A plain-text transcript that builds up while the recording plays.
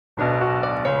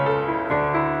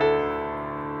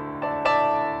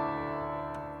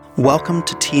Welcome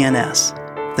to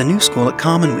TNS, the new school at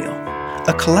Commonweal,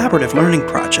 a collaborative learning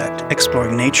project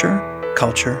exploring nature,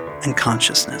 culture, and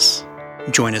consciousness.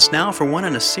 Join us now for one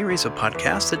in a series of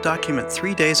podcasts that document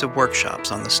 3 days of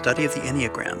workshops on the study of the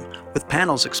Enneagram, with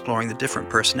panels exploring the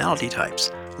different personality types,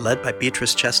 led by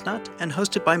Beatrice Chestnut and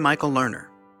hosted by Michael Lerner.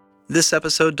 This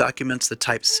episode documents the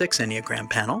Type 6 Enneagram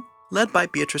panel, led by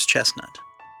Beatrice Chestnut.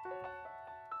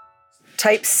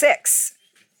 Type 6,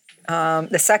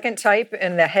 the second type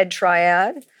in the head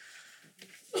triad.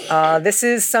 This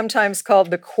is sometimes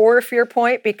called the core fear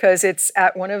point because it's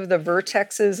at one of the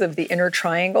vertexes of the inner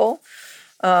triangle.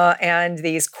 And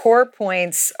these core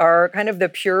points are kind of the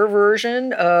pure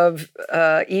version of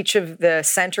each of the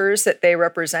centers that they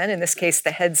represent, in this case,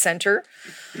 the head center.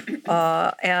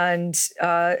 And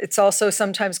it's also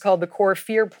sometimes called the core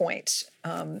fear point.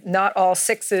 Not all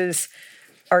sixes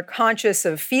are conscious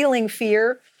of feeling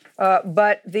fear,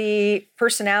 but the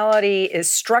personality is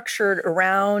structured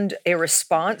around a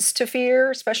response to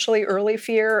fear, especially early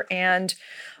fear, and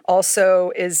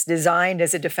also is designed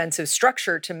as a defensive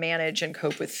structure to manage and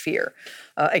cope with fear.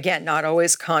 Again, not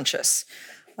always conscious.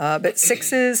 But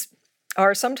sixes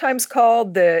are sometimes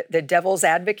called the devil's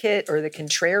advocate or the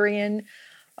contrarian,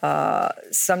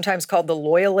 sometimes called the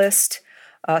loyalist.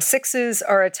 Sixes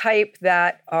are a type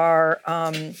that are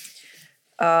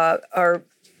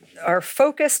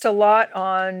focused a lot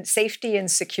on safety and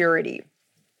security.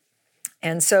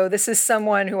 And so this is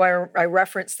someone who I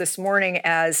referenced this morning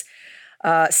as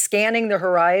scanning the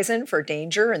horizon for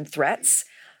danger and threats.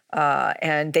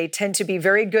 And they tend to be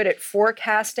very good at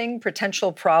forecasting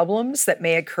potential problems that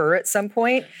may occur at some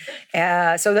point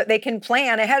so that they can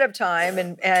plan ahead of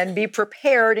time and be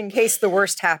prepared in case the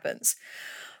worst happens.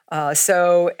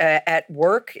 So at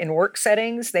work, in work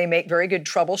settings, they make very good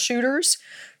troubleshooters.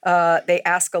 They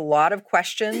ask a lot of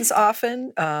questions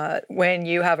often. When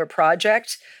you have a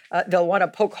project, they'll want to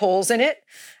poke holes in it.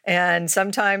 And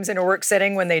sometimes in a work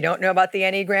setting, when they don't know about the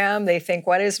Enneagram, they think,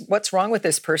 what's wrong with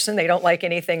this person? They don't like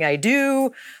anything I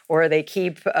do, or they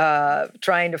keep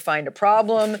trying to find a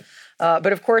problem.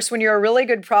 But of course, when you're a really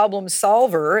good problem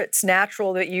solver, it's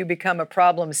natural that you become a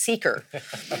problem seeker.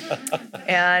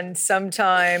 And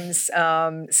sometimes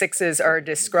sixes are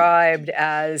described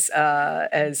as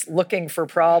looking for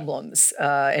problems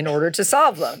in order to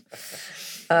solve them.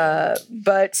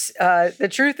 But the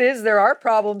truth is there are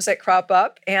problems that crop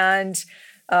up, and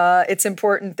it's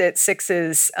important that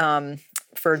sixes,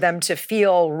 for them to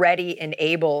feel ready and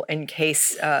able in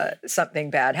case something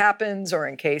bad happens, or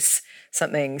in case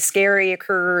something scary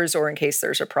occurs, or in case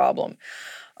there's a problem.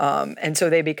 And so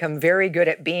they become very good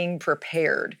at being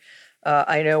prepared.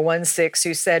 I know one six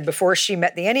who said before she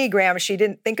met the Enneagram, she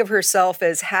didn't think of herself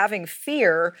as having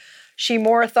fear. She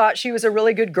more thought she was a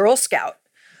really good Girl Scout.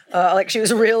 Like she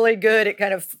was really good at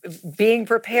kind of being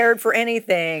prepared for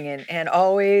anything and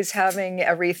always having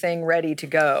everything ready to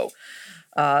go.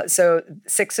 So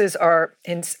sixes are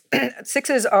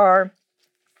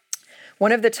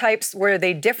one of the types where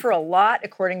they differ a lot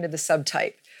according to the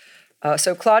subtype.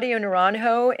 So Claudio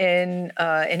Naranjo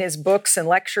in his books and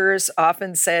lectures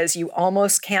often says you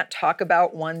almost can't talk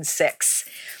about 1/6.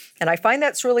 And I find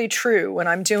that's really true. When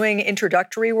I'm doing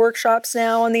introductory workshops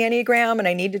now on the Enneagram and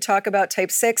I need to talk about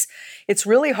type 6, it's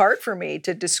really hard for me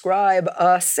to describe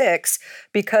a 6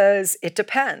 because it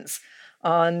depends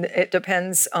on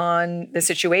the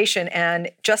situation. And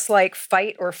just like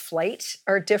fight or flight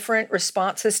are different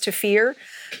responses to fear,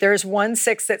 there's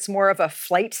 1/6 that's more of a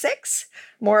flight 6,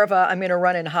 more of a I'm going to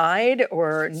run and hide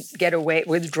or get away,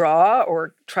 withdraw,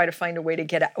 or try to find a way to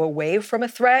get away from a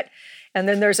threat. And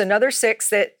then there's another 6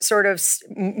 that sort of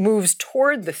moves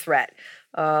toward the threat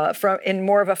in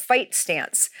more of a fight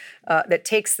stance that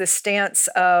takes the stance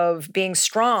of being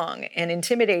strong and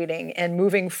intimidating and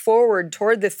moving forward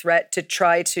toward the threat to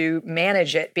try to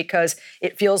manage it because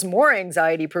it feels more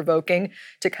anxiety provoking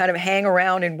to kind of hang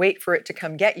around and wait for it to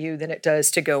come get you than it does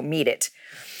to go meet it.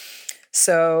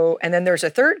 So, and then there's a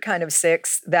third kind of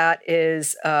 6 that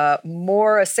is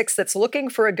more a 6 that's looking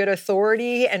for a good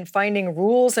authority and finding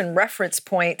rules and reference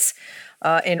points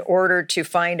in order to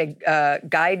find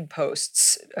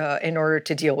guideposts in order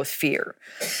to deal with fear.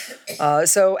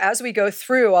 So as we go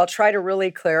through, I'll try to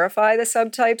really clarify the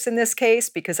subtypes in this case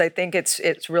because I think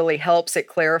it really helps. It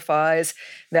clarifies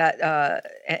that,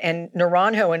 and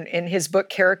Naranjo in his book,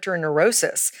 Character and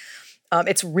Neurosis,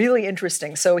 it's really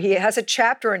interesting. So he has a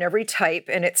chapter in every type,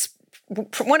 and it's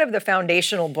one of the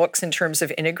foundational books in terms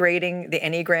of integrating the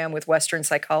Enneagram with Western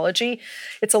psychology.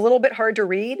 It's a little bit hard to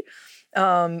read.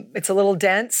 It's a little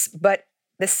dense, but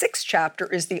the 6th chapter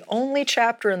is the only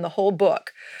chapter in the whole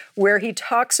book where he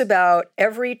talks about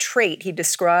every trait he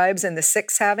describes in the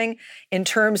 6 having in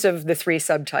terms of the 3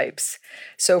 subtypes.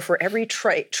 So for every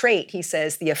trait, he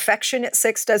says the affectionate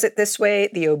 6 does it this way,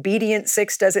 the obedient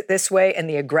 6 does it this way, and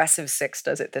the aggressive 6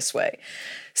 does it this way.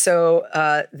 So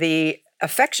the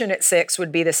affectionate 6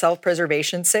 would be the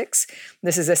self-preservation 6.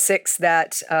 This is a 6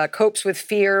 that copes with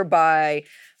fear by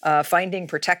finding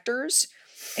protectors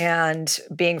and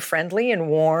being friendly and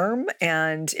warm.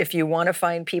 And if you want to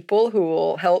find people who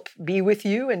will help be with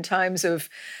you in times of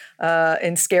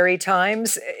in scary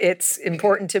times, it's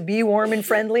important to be warm and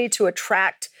friendly to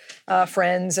attract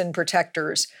friends and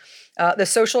protectors. The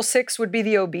social 6 would be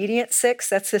the obedient 6.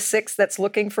 That's the 6 that's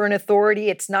looking for an authority.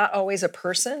 It's not always a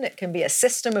person. It can be a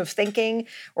system of thinking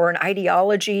or an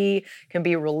ideology. It can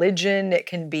be religion. It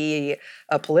can be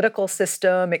a political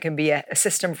system. It can be a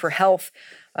system for health.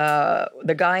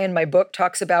 The guy in my book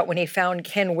talks about when he found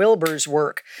Ken Wilber's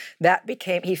work,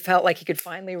 he felt like he could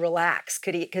finally relax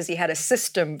because he had a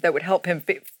system that would help him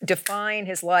define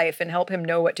his life and help him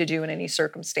know what to do in any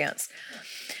circumstance.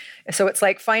 So it's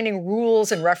like finding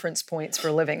rules and reference points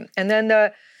for living. And then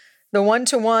the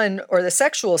 1-to-1 or the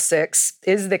sexual 6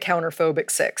 is the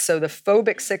counterphobic 6. So the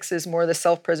phobic 6 is more the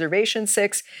self-preservation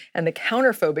 6, and the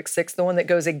counterphobic 6, the one that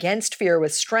goes against fear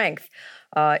with strength,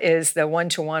 is the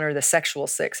 1-to-1 or the sexual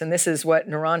 6. And this is what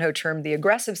Naranjo termed the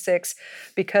aggressive 6,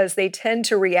 because they tend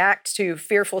to react to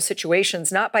fearful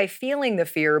situations, not by feeling the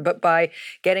fear, but by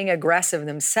getting aggressive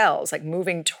themselves, like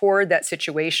moving toward that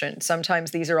situation.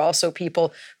 Sometimes these are also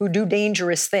people who do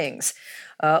dangerous things,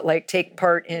 like take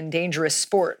part in dangerous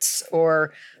sports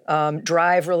or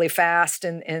drive really fast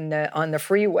on the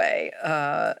freeway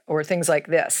or things like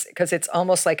this, because it's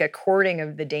almost like a courting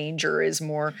of the danger is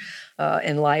more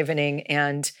enlivening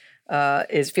and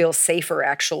feels safer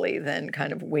actually than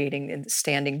kind of waiting and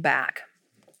standing back.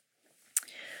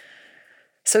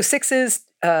 So 6s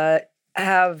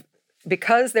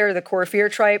because they're the core fear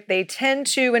type, they tend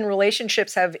to, in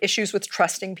relationships, have issues with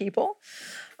trusting people.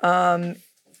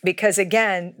 Because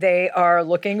again, they are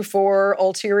looking for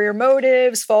ulterior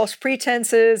motives, false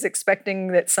pretenses, expecting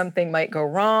that something might go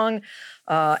wrong.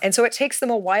 And so it takes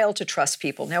them a while to trust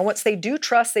people. Now, once they do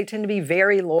trust, they tend to be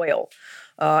very loyal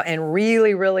and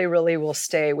really, really, really will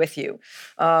stay with you.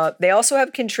 They also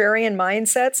have contrarian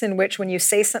mindsets in which when you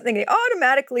say something, they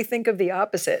automatically think of the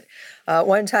opposite.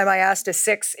 One time I asked a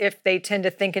 6 if they tend to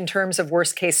think in terms of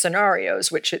worst case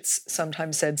scenarios, which it's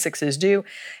sometimes said 6s do.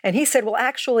 And he said, well,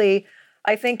 actually,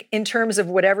 I think in terms of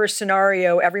whatever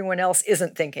scenario everyone else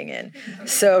isn't thinking in.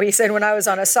 So he said, when I was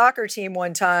on a soccer team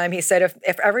one time, he said,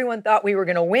 if everyone thought we were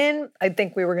going to win, I'd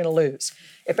think we were going to lose.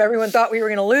 If everyone thought we were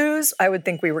going to lose, I would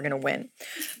think we were going to win.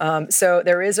 So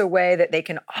there is a way that they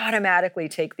can automatically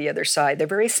take the other side. They're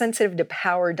very sensitive to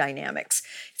power dynamics.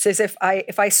 It says, if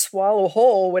I swallow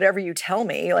whole whatever you tell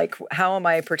me, like how am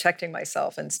I protecting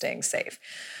myself and staying safe?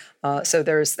 So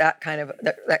there's that kind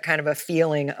of a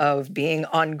feeling of being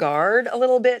on guard a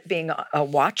little bit, being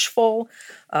watchful,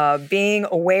 being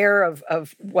aware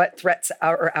of what threats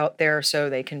are out there so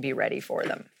they can be ready for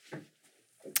them.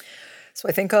 So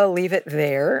I think I'll leave it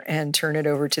there and turn it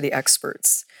over to the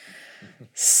experts.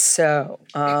 So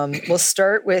we'll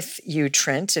start with you,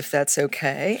 Trent, if that's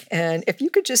okay. And if you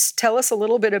could just tell us a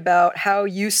little bit about how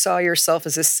you saw yourself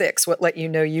as a 6, what let you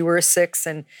know you were a 6,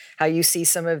 and how you see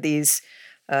some of these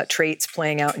traits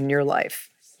playing out in your life.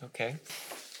 Okay.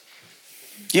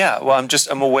 Yeah, well,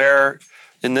 I'm aware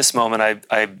in this moment,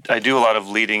 I do a lot of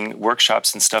leading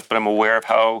workshops and stuff, but I'm aware of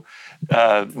how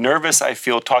nervous I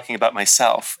feel talking about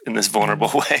myself in this vulnerable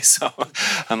way. So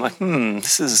I'm like,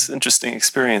 this is an interesting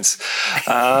experience.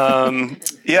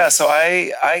 So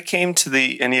I came to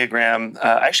the Enneagram,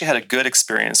 I actually had a good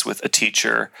experience with a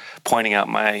teacher pointing out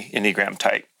my Enneagram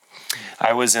type.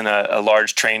 I was in a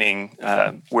large training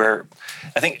where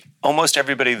I think almost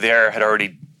everybody there had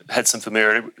already had some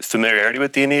familiarity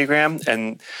with the Enneagram,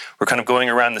 and we're kind of going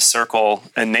around the circle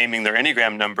and naming their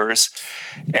Enneagram numbers.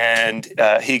 And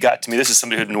he got to me. This is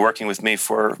somebody who had been working with me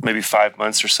for maybe 5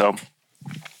 months or so.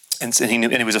 And he knew,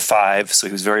 and he was a 5, so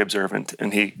he was very observant,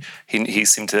 and he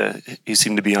seemed to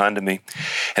be on to me.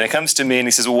 And it comes to me, and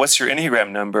he says, "Well, what's your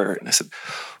Enneagram number?" And I said,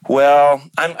 "Well,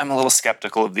 I'm a little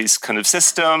skeptical of these kind of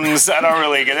systems. I don't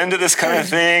really get into this kind of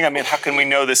thing. I mean, how can we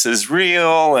know this is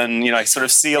real?" And I sort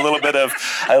of see a little bit of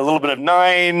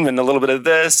 9 and a little bit of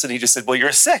this. And he just said, "Well, you're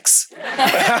a 6."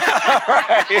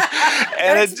 Right?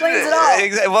 And that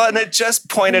explains it all. Well, and it just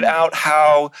pointed out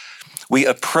how we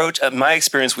approach, in my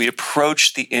experience, we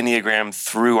approach the Enneagram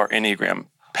through our Enneagram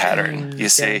pattern, you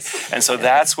see. Yes. And so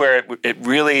that's where it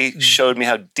really showed me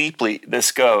how deeply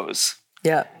this goes.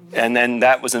 Yeah. And then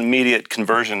that was an immediate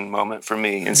conversion moment for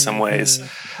me in some ways.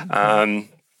 And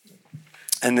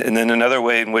then another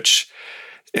way in which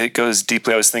it goes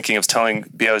deeply, I was thinking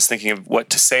of what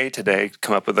to say today,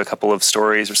 come up with a couple of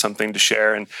stories or something to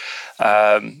share. And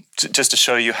just to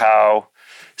show you how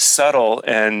subtle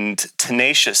and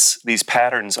tenacious these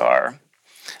patterns are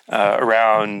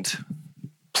around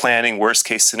planning worst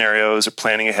case scenarios or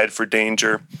planning ahead for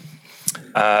danger.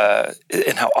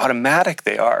 And how automatic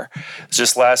they are.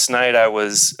 Just last night, I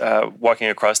was walking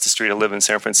across the street. I live in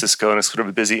San Francisco, and it's sort of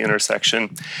a busy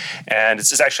intersection. And it's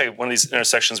just actually one of these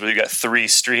intersections where you got 3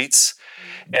 streets.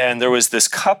 And there was this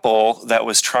couple that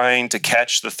was trying to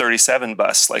catch the 37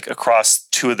 bus, like across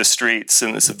 2 of the streets.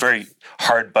 And it's a very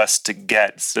hard bus to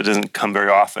get, so it doesn't come very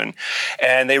often.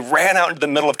 And they ran out into the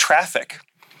middle of traffic.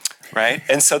 Right?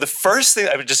 And so the first thing,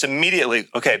 I would just immediately,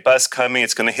 okay, bus coming,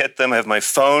 it's going to hit them. I have my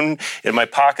phone in my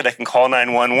pocket. I can call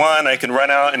 911. I can run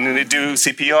out and do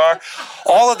CPR.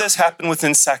 All of this happened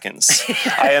within seconds.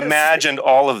 Yes. I imagined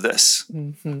all of this.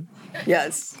 Mm-hmm.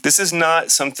 Yes. This is not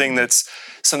something that's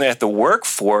something I have to work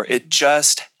for. It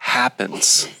just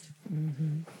happens.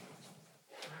 Mm-hmm.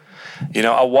 You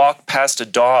know, I'll walk past a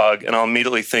dog and I'll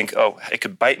immediately think, oh, it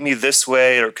could bite me this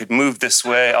way or it could move this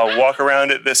way. I'll walk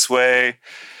around it this way.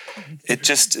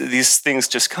 These things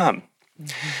just come.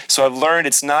 So I've learned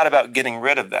it's not about getting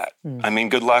rid of that. I mean,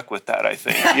 good luck with that, I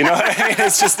think. You know what I mean?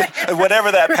 It's just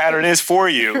whatever that pattern is for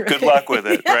you, good luck with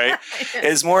it, right?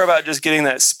 It's more about just getting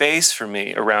that space for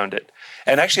me around it.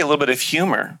 And actually a little bit of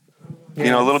humor. Yes.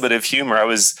 You know, a little bit of humor. I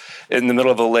was in the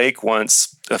middle of a lake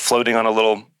once, floating on a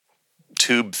little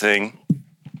tube thing.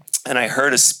 And I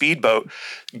heard a speedboat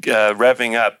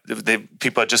revving up.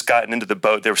 People had just gotten into the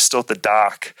boat. They were still at the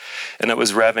dock, and it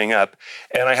was revving up.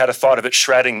 And I had a thought of it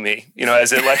shredding me, you know,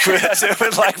 as it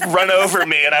would like run over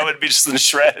me, and I would be just in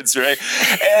shreds, right?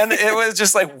 And it was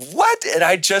just like, what? And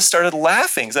I just started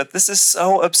laughing. That this is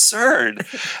so absurd,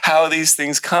 how these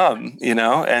things come, you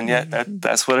know. And yet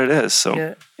that's what it is.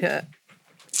 So, yeah.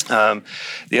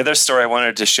 The other story I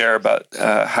wanted to share about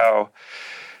how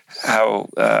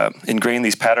ingrained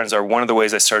these patterns are, one of the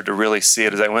ways I started to really see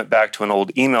it is I went back to an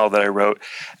old email that I wrote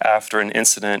after an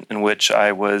incident in which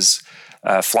I was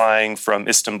flying from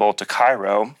Istanbul to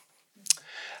Cairo,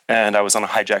 and I was on a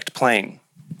hijacked plane.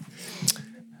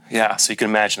 Yeah, so you can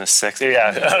imagine a 6.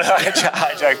 Yeah,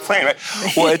 hijacked plane, right?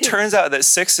 Well, it turns out that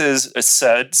 6s, it's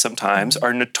said sometimes,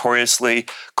 are notoriously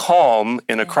calm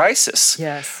in a crisis.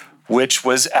 Yes. Which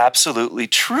was absolutely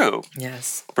true.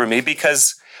 Yes. For me,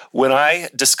 because when I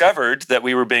discovered that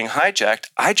we were being hijacked,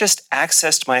 I just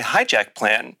accessed my hijack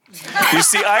plan. You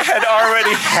see, I had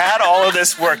already had all of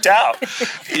this worked out.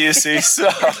 You see,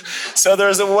 so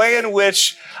there's a way in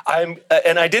which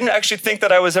and I didn't actually think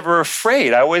that I was ever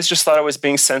afraid. I always just thought I was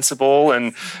being sensible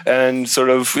and sort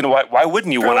of, you know, why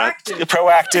wouldn't you want to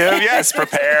proactive? Yes,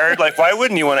 prepared. Like, why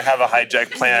wouldn't you want to have a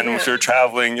hijack plan if you're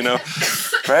traveling? You know,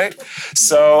 right?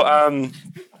 So.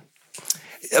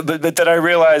 But then I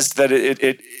realized that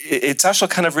it's actually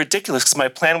kind of ridiculous because my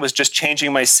plan was just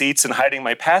changing my seats and hiding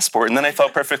my passport, and then I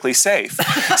felt perfectly safe.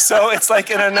 So it's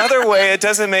like in another way, it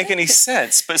doesn't make any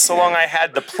sense. But so long I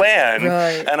had the plan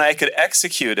and I could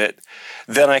execute it,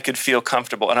 then I could feel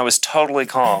comfortable, and I was totally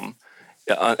calm.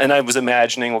 And I was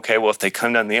imagining, okay, well, if they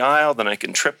come down the aisle, then I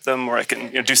can trip them or I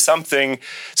can do something.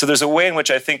 So there's a way in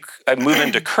which I think I move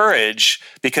into courage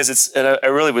because I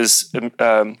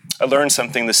learned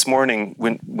something this morning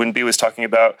when B was talking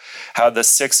about how the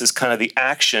 6 is kind of the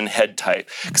action head type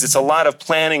because it's a lot of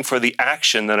planning for the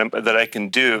action that I can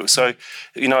do. So,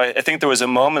 I think there was a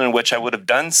moment in which I would have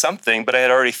done something, but I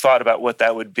had already thought about what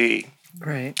that would be.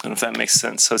 Right. I don't know if that makes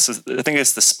sense. So I think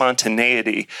it's the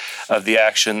spontaneity of the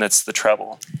action that's the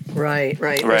trouble. Right.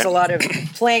 There's a lot of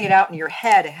playing it out in your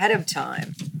head ahead of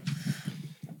time.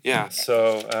 Yeah,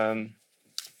 so...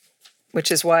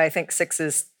 which is why I think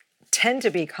 6s tend to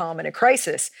be calm in a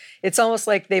crisis. It's almost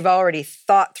like they've already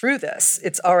thought through this.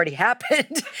 It's already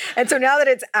happened. And so now that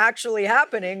it's actually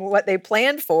happening, what they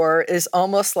planned for is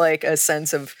almost like a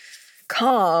sense of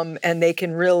calm, and they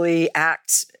can really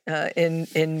act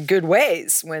in good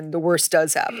ways when the worst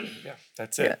does happen. Yeah,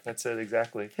 that's it. Yeah. That's it,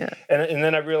 exactly. Yeah. And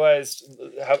then I realized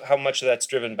how much of that's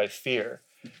driven by fear.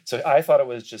 So I thought it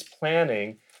was just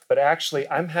planning, but actually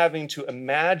I'm having to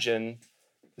imagine,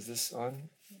 is this on?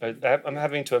 I'm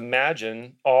having to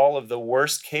imagine all of the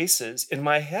worst cases in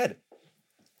my head.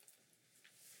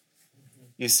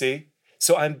 You see?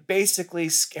 So I'm basically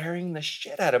scaring the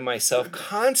shit out of myself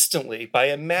constantly by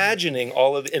imagining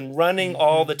and running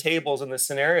all the tables and the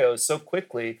scenarios so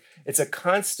quickly. It's a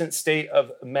constant state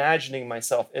of imagining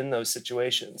myself in those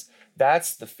situations.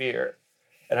 That's the fear.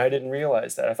 And I didn't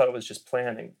realize that. I thought it was just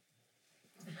planning.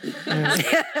 I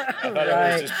thought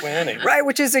I was just planning. Right,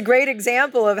 which is a great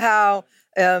example of how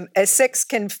a 6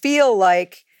 can feel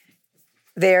like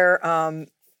they're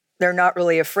not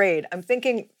really afraid. I'm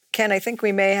thinking, Ken, I think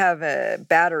we may have a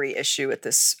battery issue with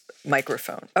this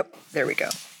microphone. Oh, there we go.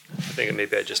 I think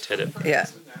maybe I just hit it. Yeah.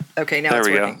 Okay, now There it's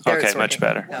we working. go. There Okay, it's much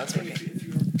working. better. Now it's working. If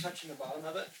you were touching the bottom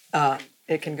of it,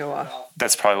 It can go off.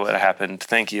 That's probably what happened.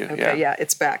 Thank you. Okay, yeah,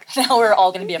 it's back. Now we're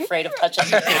all going to be afraid of touching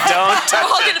it. Don't touch We're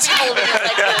all it. going to be holding it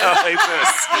like this. Like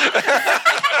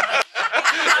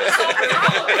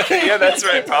this. Yeah, that's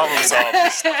right. Problem solved.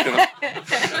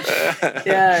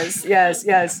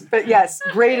 Yes. But yes,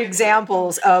 great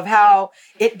examples of how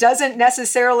it doesn't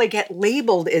necessarily get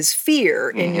labeled as fear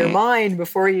in your mind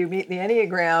before you meet the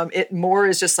Enneagram. It more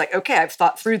is just like, okay, I've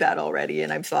thought through that already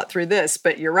and I've thought through this.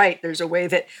 But you're right. There's a way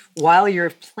that while you're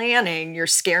planning, you're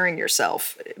scaring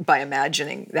yourself by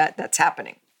imagining that that's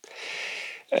happening.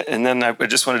 And then I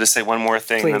just wanted to say one more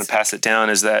thing, and then Please. pass it down,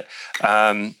 is that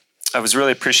I was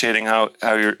really appreciating how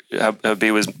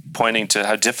B was pointing to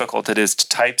how difficult it is to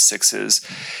type 6s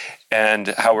and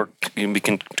how we're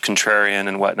contrarian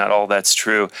and whatnot. All that's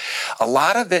true. A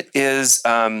lot of it is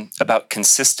about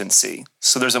consistency.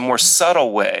 So there's a more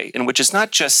subtle way in which it's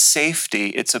not just safety,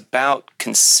 it's about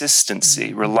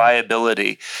consistency,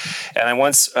 reliability. And I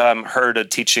once heard a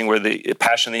teaching where the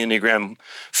passion of the Enneagram,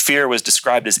 fear was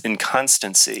described as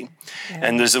inconstancy. Yeah.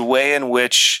 And there's a way in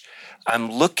which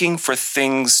I'm looking for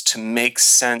things to make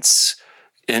sense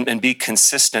and be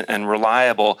consistent and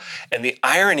reliable. And the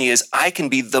irony is I can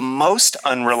be the most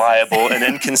unreliable and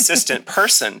inconsistent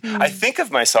person. I think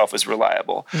of myself as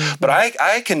reliable, but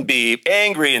I can be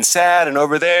angry and sad and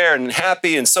over there and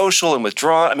happy and social and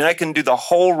withdrawn. I mean, I can do the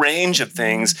whole range of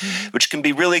things, which can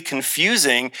be really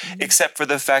confusing, except for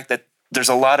the fact that there's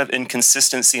a lot of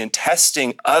inconsistency in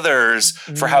testing others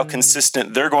for how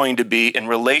consistent they're going to be in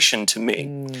relation to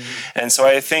me. And so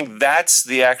I think that's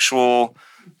the actual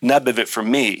nub of it for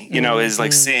me, is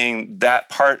like seeing that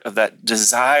part of that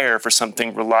desire for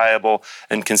something reliable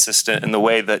and consistent in the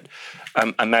way that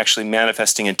I'm actually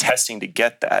manifesting and testing to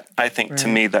get that. I think to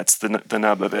me, that's the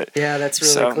nub of it. Yeah, that's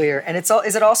really clear. And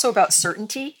is it also about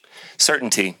certainty?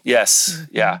 Certainty, yes.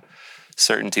 Yeah.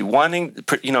 Certainty. Wanting,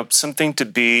 something to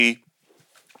be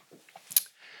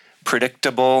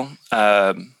predictable,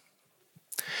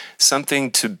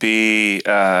 something to be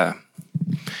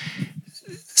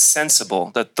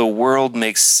sensible, that the world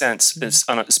makes sense,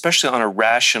 especially on a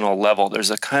rational level.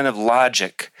 There's a kind of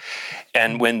logic.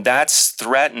 And when that's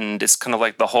threatened, it's kind of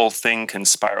like the whole thing can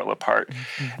spiral apart.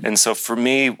 And so for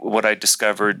me, what I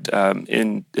discovered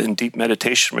in deep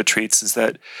meditation retreats is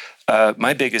that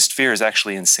my biggest fear is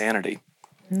actually insanity.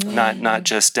 Not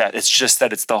just death. It's just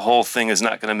that the whole thing is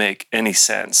not going to make any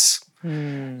sense.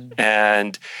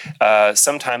 And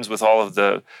sometimes with all of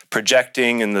the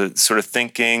projecting and the sort of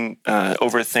thinking,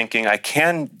 overthinking, I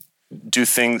can do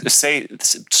things,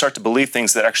 start to believe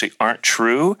things that actually aren't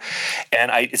true.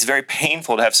 And it's very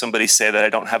painful to have somebody say that I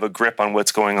don't have a grip on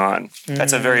what's going on.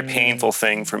 That's a very painful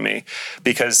thing for me,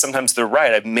 because sometimes they're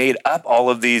right. I've made up all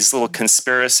of these little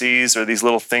conspiracies or these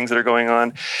little things that are going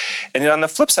on. And on the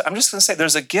flip side, I'm just going to say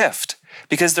there's a gift.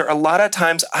 Because there are a lot of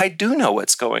times I do know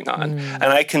what's going on, and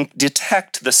I can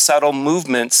detect the subtle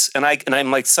movements, and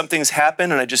I'm like, something's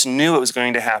happened, and I just knew it was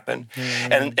going to happen.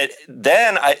 And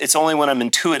then it's only when I'm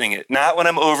intuiting it, not when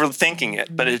I'm overthinking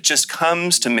it, but it just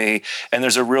comes to me, and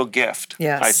there's a real gift,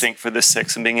 I think, for the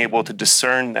 6 and being able to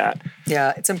discern that.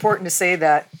 Yeah, it's important to say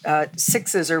that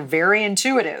 6s are very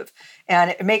intuitive.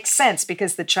 And it makes sense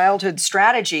because the childhood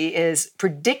strategy is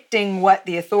predicting what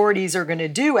the authorities are going to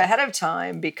do ahead of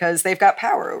time because they've got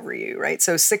power over you, right?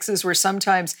 So 6s were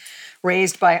sometimes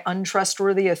raised by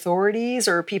untrustworthy authorities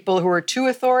or people who are too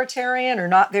authoritarian or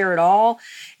not there at all.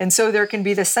 And so there can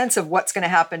be the sense of what's going to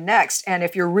happen next. And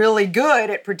if you're really good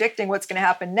at predicting what's going to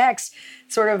happen next,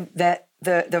 sort of that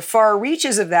the far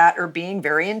reaches of that are being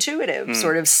very intuitive,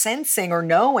 sort of sensing or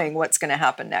knowing what's going to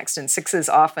happen next. And 6s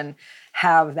often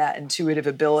have that intuitive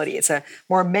ability. It's a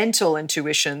more mental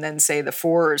intuition than, say, the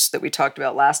 4s that we talked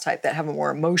about last time that have a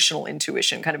more emotional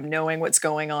intuition, kind of knowing what's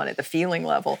going on at the feeling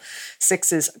level.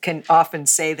 6s can often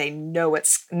say they know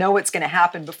what's going to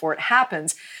happen before it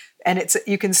happens. And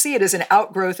you can see it as an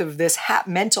outgrowth of this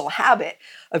mental habit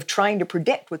of trying to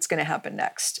predict what's going to happen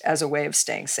next as a way of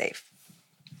staying safe.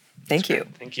 Thank you.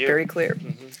 Thank you. Very clear.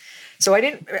 So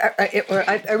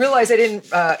I realized I didn't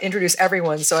introduce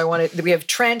everyone. So we have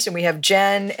Trent and we have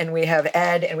Jen and we have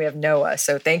Ed and we have Noah.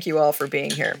 So thank you all for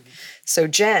being here. So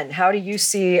Jen, how do you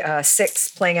see 6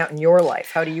 playing out in your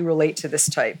life? How do you relate to this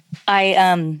type?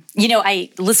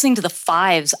 Listening to the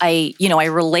 5s, I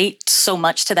relate so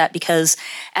much to that because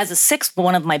as a 6,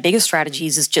 one of my biggest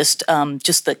strategies is just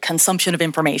the consumption of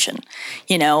information.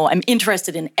 I'm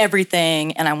interested in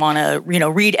everything and I want to,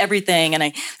 read everything.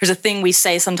 And there's a thing we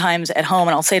say sometimes at home,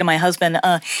 and I'll say to my husband,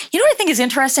 you know what I think is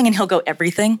interesting? And he'll go,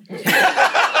 everything.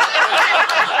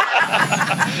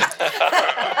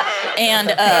 And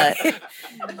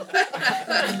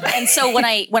so when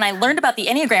I learned about the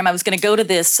Enneagram, I was going to go to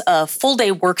this full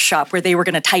day workshop where they were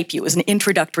going to type you. It was an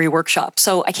introductory workshop.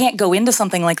 So I can't go into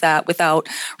something like that without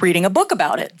reading a book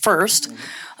about it first,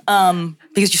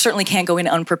 because you certainly can't go in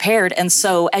unprepared. And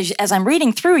so as I'm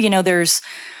reading through, there's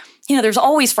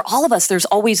always, for all of us, there's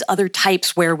always other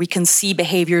types where we can see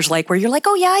behaviors like where you're like,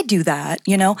 oh yeah, I do that.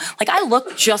 Like I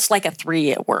look just like a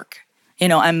 3 at work.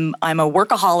 I'm a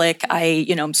workaholic.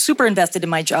 I'm super invested in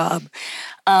my job.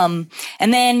 And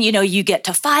then, you get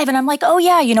to 5 and I'm like, oh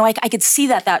yeah, I could see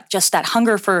that just that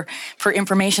hunger for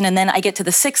information. And then I get to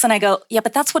the 6 and I go, yeah,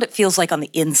 but that's what it feels like on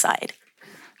the inside.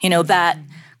 That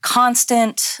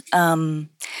constant,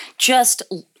 just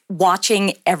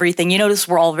watching everything. You notice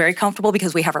we're all very comfortable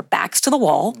because we have our backs to the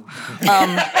wall.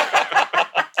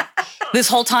 This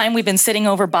whole time we've been sitting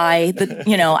over by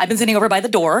I've been sitting over by the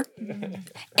door,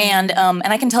 and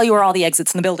I can tell you where all the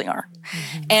exits in the building are.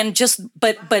 And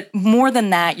but more than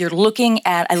that,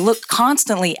 I look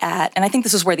constantly at, and I think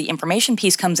this is where the information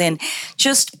piece comes in,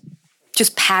 just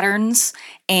patterns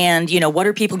and, what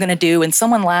are people going to do? And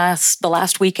the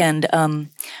last weekend,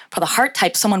 for the heart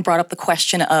type, someone brought up the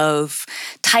question of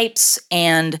types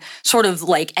and sort of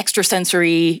like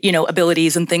extrasensory,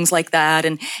 abilities and things like that.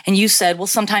 And you said, well,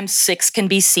 sometimes 6 can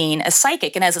be seen as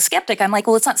psychic. And as a skeptic, I'm like,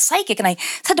 well, it's not psychic. And I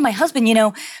said to my husband,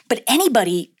 but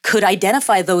anybody could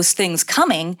identify those things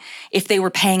coming if they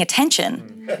were paying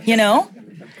attention,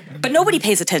 But nobody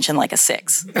pays attention like a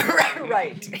 6.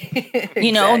 Right.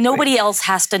 Exactly. Nobody else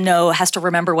has to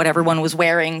remember what everyone was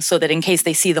wearing so that in case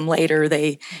they see them later,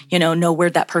 they, know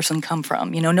where'd that person come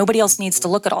from. Nobody else needs to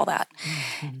look at all that.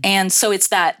 And so it's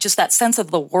that sense of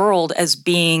the world as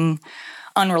being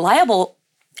unreliable.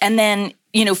 And then,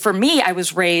 for me, I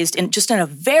was raised in a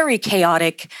very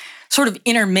chaotic, sort of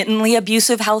intermittently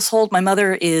abusive household. My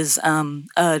mother is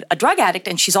a drug addict,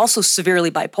 and she's also severely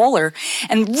bipolar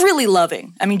and really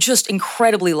loving. I mean, just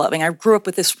incredibly loving. I grew up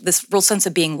with this real sense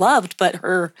of being loved, but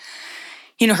her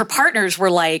partners were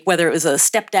like, whether it was a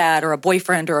stepdad or a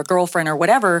boyfriend or a girlfriend or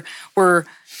whatever, were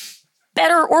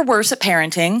better or worse at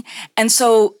parenting. And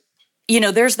so,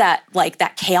 there's that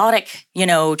chaotic,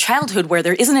 childhood where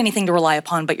there isn't anything to rely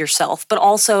upon but yourself, but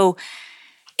also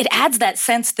it adds that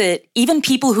sense that even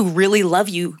people who really love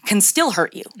you can still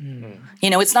hurt you.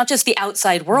 Mm-hmm. It's not just the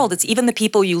outside world. It's even the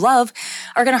people you love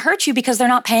are going to hurt you because they're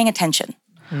not paying attention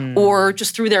or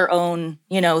just through their own,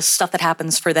 stuff that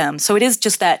happens for them. So it is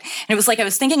just that. And it was like I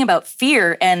was thinking about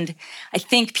fear, and I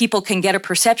think people can get a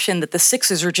perception that the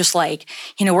 6s are just like,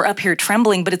 we're up here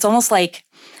trembling, but it's almost like,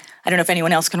 I don't know if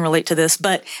anyone else can relate to this,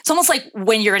 but it's almost like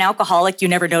when you're an alcoholic, you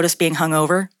never notice being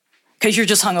hungover because you're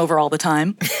just hungover all the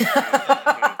time.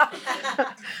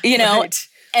 Right.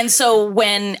 And so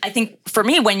I think for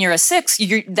me, when you're a 6,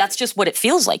 that's just what it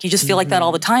feels like. You just feel like that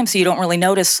all the time. So you don't really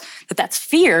notice that that's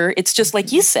fear. It's just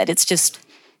like you said, it's just,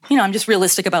 I'm just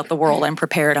realistic about the world. I'm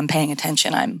prepared. I'm paying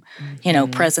attention. I'm,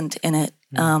 present in it.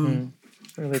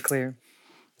 Really clear.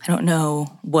 I don't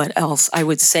know what else I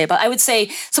would say, but I would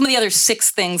say some of the other 6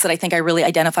 things that I think I really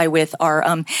identify with are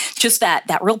just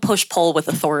that real push-pull with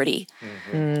authority.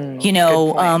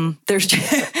 There's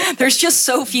just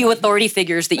so few authority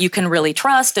figures that you can really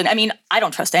trust. And I mean, I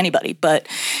don't trust anybody, but,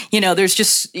 there's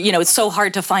just, it's so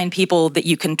hard to find people that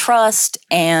you can trust.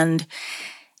 And,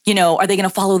 are they going to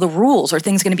follow the rules? Are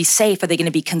things going to be safe? Are they going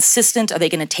to be consistent? Are they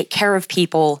going to take care of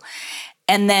people?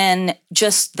 And then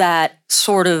just that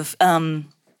sort of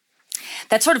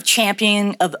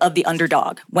championing of the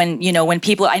underdog. When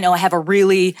people, I know I have a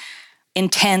really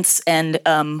intense and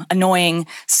annoying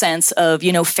sense of,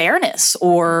 fairness,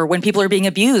 or when people are being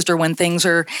abused, or when things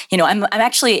are, I'm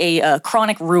actually a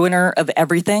chronic ruiner of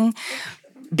everything.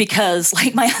 Because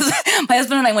like my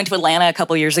husband and I went to Atlanta a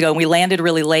couple years ago, and we landed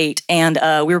really late, and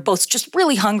we were both just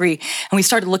really hungry, and we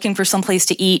started looking for some place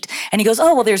to eat. And he goes,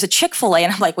 "Oh, well, there's a Chick-fil-A,"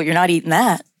 and I'm like, "Well, you're not eating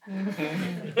that,"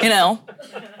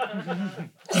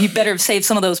 you better save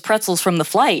some of those pretzels from the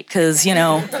flight because,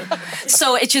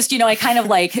 so it's just, I kind of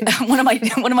like one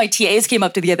of my TAs came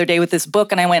up to the other day with this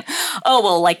book and I went, oh,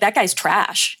 well, like that guy's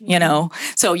trash,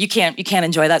 so you can't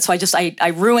enjoy that. So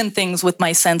I ruin things with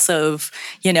my sense of,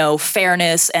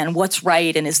 fairness and what's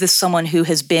right. And is this someone who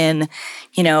has been,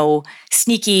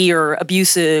 sneaky or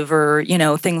abusive or,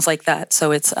 things like that.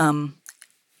 So it's,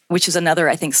 which is another,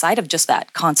 I think, side of just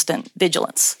that constant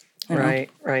vigilance. Right.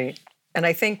 And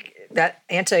I think that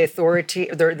anti-authority,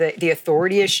 the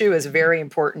authority issue is very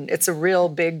important. It's a real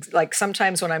big, like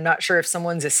sometimes when I'm not sure if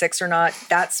someone's a 6 or not,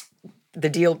 that's the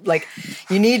deal. Like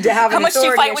you need to have how an much do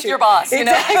you fight issue with your boss?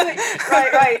 Exactly.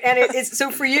 Right. And it's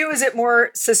so for you, is it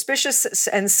more suspicious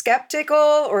and skeptical,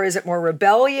 or is it more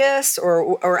rebellious,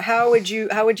 or how would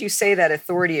you say that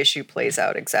authority issue plays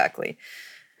out exactly?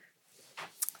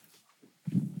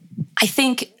 I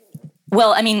think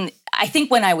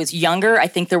when I was younger, I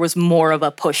think there was more of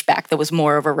a pushback. There was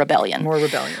more of a rebellion.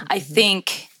 I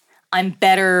think I'm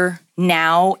better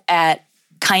now at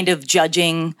kind of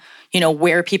judging,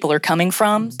 where people are coming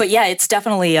from. But yeah, it's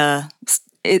definitely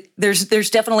there's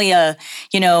definitely I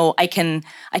can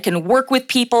work with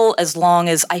people as long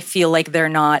as I feel like they're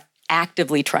not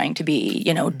actively trying to be,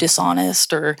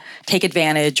 dishonest or take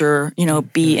advantage or,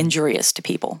 be injurious to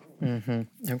people.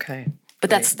 Mm-hmm. Okay. But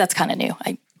that's kind of new.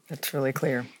 That's really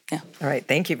clear. Yeah. All right.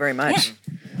 Thank you very much. Yeah.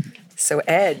 So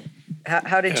Ed,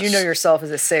 how did you know yourself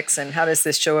as a 6, and how does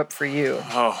this show up for you?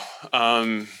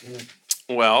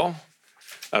 Well,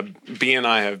 Bea and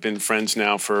I have been friends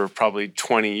now for probably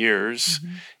 20 years,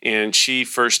 and she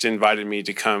first invited me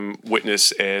to come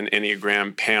witness an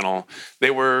Enneagram panel.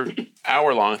 They were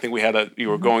hour long. I think we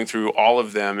were going through all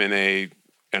of them in a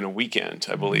weekend,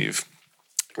 I believe.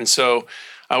 And so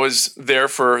I was there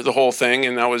for the whole thing,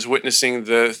 and I was witnessing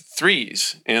the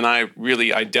 3s, and I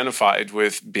really identified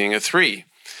with being a 3.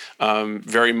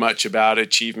 Very much about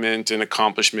achievement and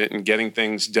accomplishment and getting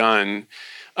things done.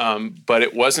 But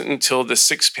it wasn't until the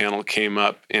 6 panel came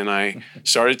up and I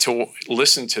started to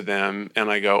listen to them and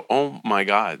I go, oh my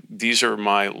God, these are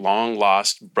my long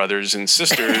lost brothers and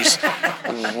sisters.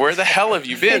 Where the hell have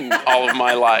you been all of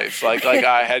my life? Like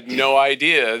I had no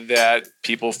idea that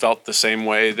people felt the same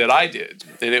way that I did.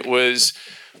 And and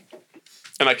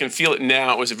I can feel it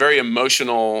now, it was a very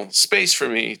emotional space for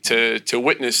me to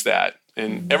witness that.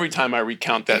 And every time I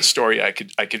recount that story, I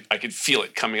could feel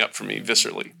it coming up for me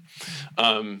viscerally.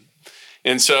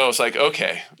 And so it's like,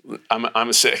 okay, I'm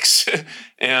a 6,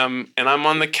 and I'm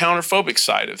on the counterphobic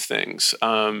side of things.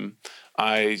 I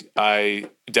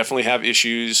definitely have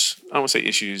issues. I won't say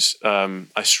issues.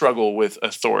 I struggle with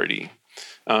authority.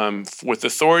 With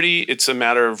authority, it's a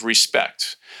matter of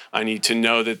respect. I need to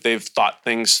know that they've thought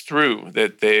things through,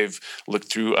 that they've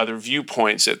looked through other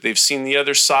viewpoints, that they've seen the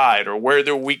other side or where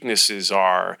their weaknesses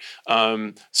are,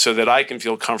 so that I can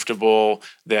feel comfortable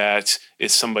that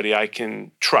it's somebody I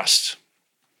can trust,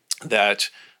 that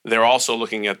they're also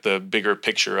looking at the bigger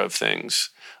picture of things.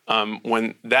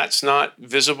 When that's not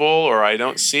visible or I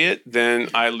don't see it, then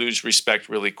I lose respect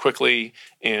really quickly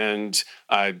and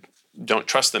I don't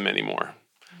trust them anymore.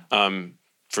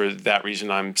 For that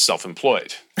reason, I'm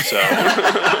self-employed. So, you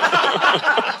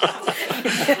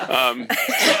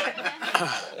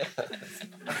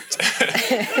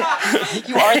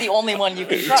are the only one you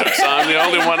can trust. So I'm the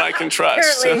only one I can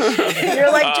trust.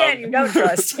 You're like Jen, you don't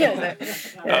trust.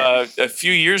 A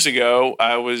few years ago,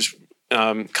 I was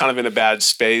kind of in a bad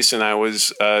space, and I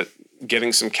was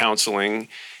getting some counseling.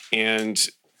 And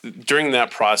during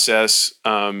that process,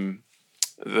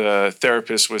 the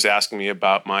therapist was asking me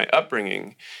about my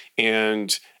upbringing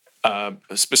and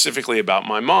specifically about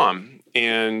my mom.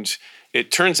 And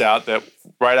it turns out that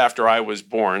right after I was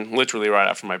born, literally right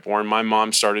after my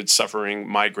mom started suffering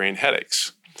migraine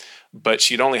headaches, but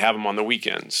she'd only have them on the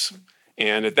weekends.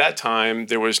 And at that time,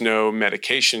 there was no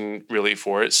medication really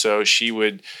for it. So she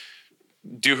would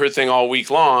do her thing all week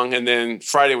long, and then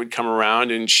Friday would come around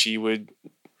and she would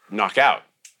knock out.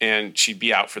 And she'd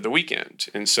be out for the weekend.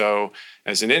 And so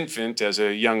as an infant, as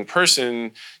a young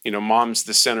person, mom's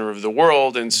the center of the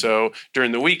world. And so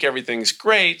during the week, everything's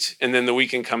great. And then the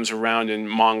weekend comes around and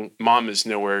mom is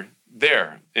nowhere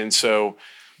there. And so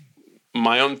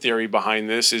my own theory behind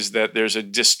this is that there's a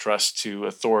distrust to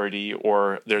authority,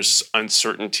 or there's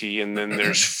uncertainty, and then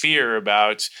there's fear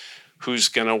about who's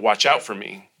going to watch out for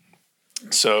me.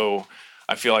 So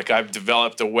I feel like I've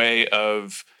developed a way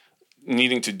of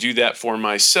needing to do that for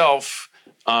myself.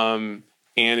 And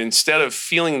instead of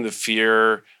feeling the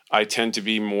fear, I tend to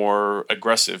be more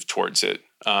aggressive towards it.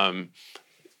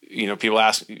 People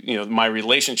ask, my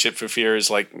relationship for fear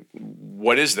is like,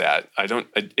 what is that?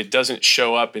 It doesn't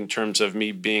show up in terms of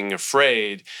me being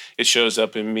afraid. It shows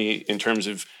up in me in terms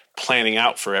of planning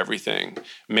out for everything,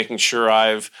 making sure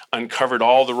I've uncovered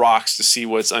all the rocks to see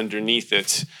what's underneath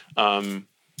it, and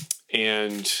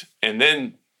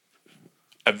then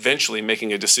eventually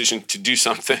making a decision to do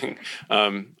something.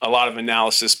 A lot of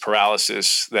analysis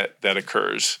paralysis that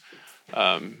occurs.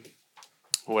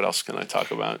 What else can I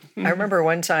talk about? I remember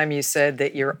one time you said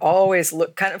that you're always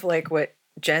kind of like what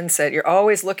Jen said, you're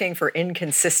always looking for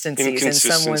inconsistencies in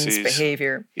someone's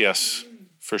behavior. Yes,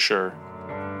 for sure.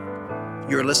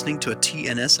 You're listening to a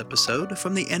TNS episode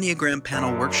from the Enneagram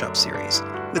Panel Workshop Series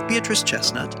with Beatrice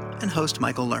Chestnut and host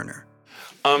Michael Lerner.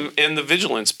 And the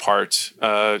vigilance part,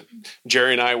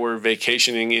 Jerry and I were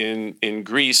vacationing in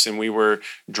Greece, and we were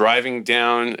driving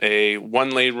down a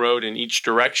one-lane road in each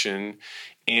direction,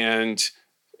 and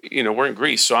we're in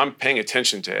Greece, so I'm paying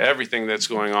attention to everything that's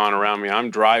going on around me. I'm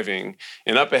driving,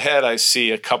 and up ahead I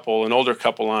see an older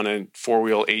couple on a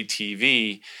four-wheel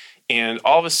ATV, and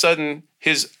all of a sudden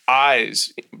his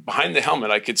eyes, behind the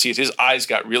helmet I could see it, his eyes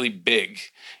got really big,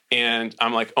 and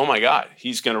I'm like, oh my God,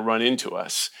 he's going to run into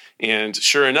us. And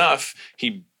sure enough,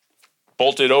 he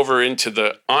bolted over into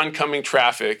the oncoming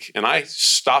traffic, and I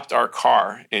stopped our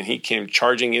car, and he came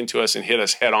charging into us and hit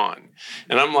us head on.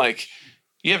 And I'm like,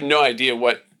 you have no idea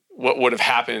what would have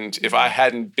happened if I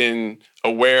hadn't been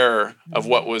aware of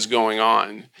what was going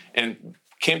on and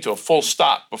came to a full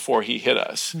stop before he hit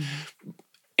us. Mm-hmm.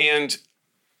 And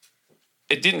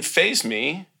it didn't faze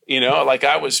me, like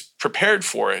I was prepared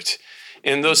for it.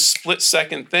 And those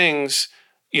split-second things,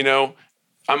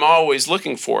 I'm always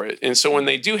looking for it. And so when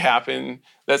they do happen,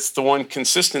 that's the one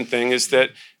consistent thing, is that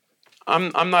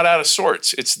I'm not out of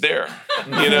sorts. It's there,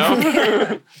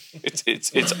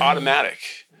 it's automatic.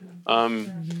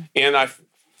 And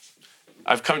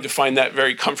I've come to find that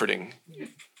very comforting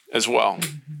as well.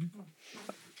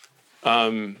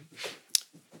 But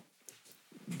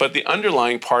the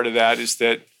underlying part of that is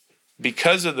that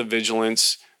because of the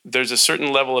vigilance, there's a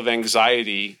certain level of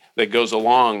anxiety that goes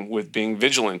along with being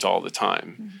vigilant all the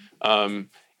time.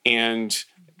 And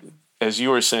as you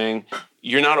were saying,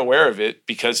 you're not aware of it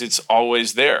because it's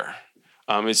always there.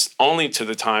 It's only to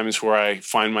the times where I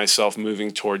find myself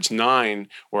moving towards 9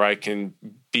 where I can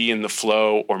be in the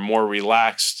flow or more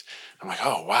relaxed. I'm like,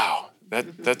 oh, wow,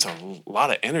 that's a lot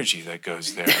of energy that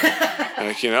goes there.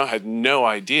 I had no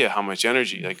idea how much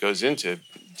energy that goes into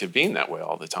being that way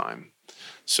all the time.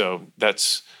 So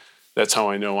that's how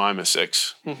I know I'm a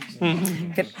 6.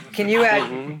 Can you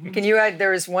add,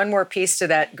 there is one more piece to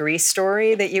that Greece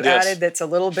story that you added that's a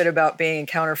little bit about being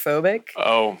counterphobic.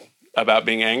 Oh, about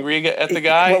being angry at the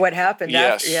guy? What happened?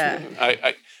 Yes. Yeah.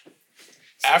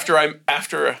 After I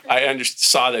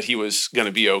saw that he was going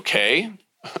to be okay,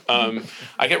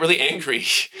 I get really angry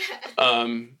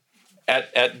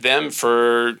at them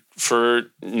for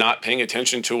not paying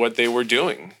attention to what they were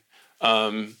doing.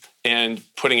 And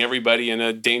putting everybody in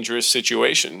a dangerous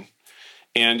situation.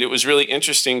 And it was really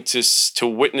interesting to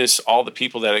witness all the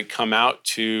people that had come out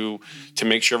to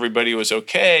make sure everybody was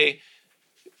okay.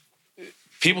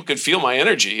 People could feel my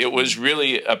energy. It was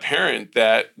really apparent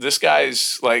that this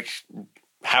guy's like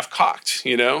half cocked,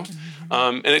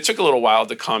 And it took a little while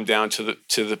to calm down to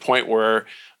the point where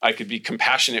I could be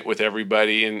compassionate with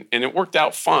everybody, and it worked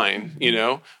out fine,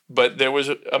 But there was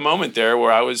a moment there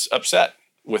where I was upset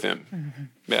with him. Mm-hmm.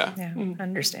 Yeah.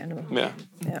 Understandable. Yeah.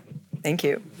 Thank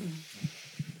you.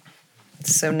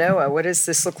 So Noah, what does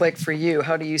this look like for you?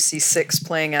 How do you see 6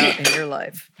 playing out in your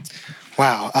life?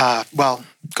 Wow. Well,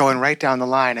 going right down the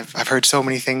line, I've heard so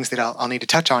many things that I'll need to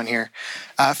touch on here.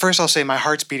 First, I'll say my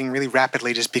heart's beating really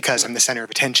rapidly just because I'm the center of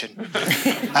attention.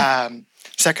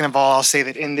 Second of all, I'll say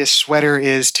that in this sweater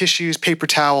is tissues, paper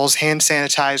towels, hand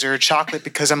sanitizer, chocolate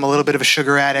because I'm a little bit of a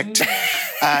sugar addict,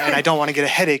 and I don't want to get a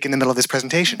headache in the middle of this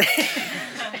presentation.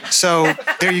 So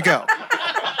there you go.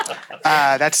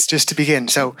 That's just to begin.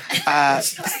 So,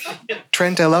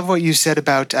 Trent, I love what you said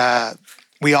about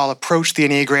we all approach the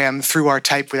Enneagram through our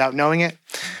type without knowing it.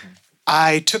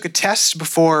 I took a test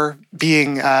before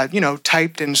being,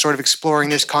 typed and sort of exploring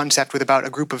this concept with about a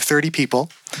group of 30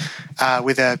 people,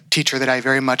 with a teacher that I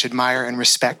very much admire and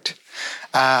respect.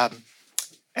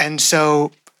 And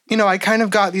so, I kind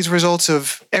of got these results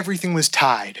of everything was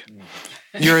tied.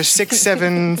 You're a 6,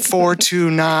 7, 4,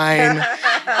 2, 9,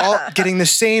 all getting the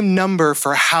same number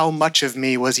for how much of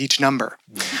me was each number.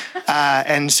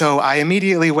 And so I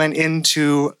immediately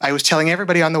I was telling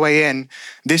everybody on the way in,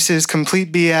 this is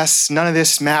complete BS, none of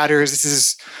this matters, this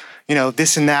is,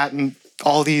 this and that, and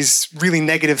all these really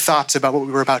negative thoughts about what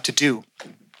we were about to do.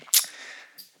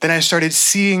 Then I started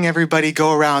seeing everybody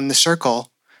go around the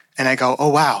circle and I go, oh,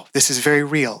 wow, this is very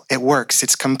real. It works.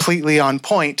 It's completely on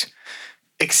point,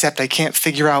 except I can't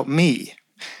figure out me.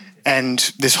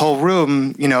 And this whole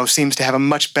room, seems to have a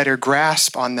much better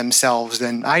grasp on themselves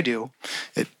than I do.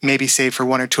 It maybe save for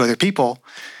one or two other people.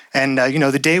 And,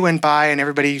 the day went by and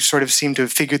everybody sort of seemed to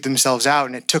have figured themselves out.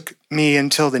 And it took me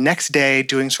until the next day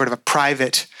doing sort of a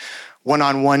private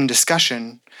one-on-one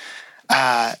discussion.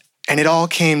 And it all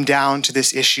came down to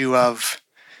this issue of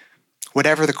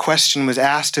whatever the question was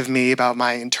asked of me about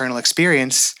my internal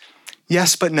experience,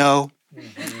 yes, but no.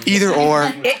 Either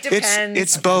or. It depends.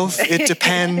 It's both. It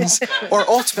depends. Or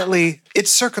ultimately,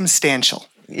 it's circumstantial.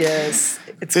 Yes.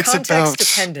 It's context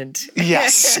dependent.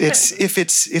 Yes. If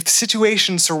the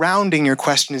situation surrounding your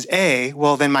question is A,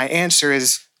 well, then my answer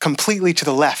is completely to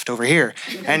the left over here.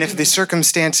 And if the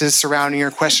circumstances surrounding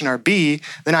your question are B,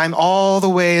 then I'm all the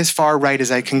way as far right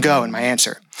as I can go in my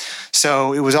answer.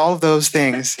 So it was all of those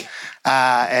things.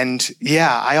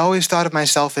 I always thought of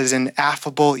myself as an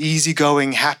affable,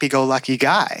 easygoing, happy-go-lucky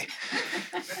guy.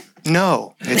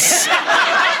 No, it's...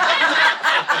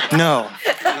 No.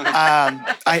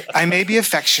 I may be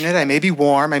affectionate, I may be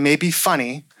warm, I may be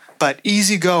funny, but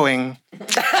easygoing,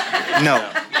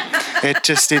 no.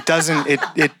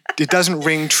 It doesn't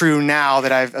ring true now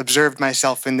that I've observed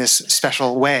myself in this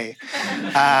special way.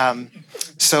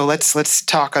 So let's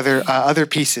talk other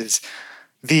pieces.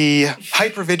 The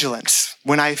hypervigilance.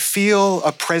 When I feel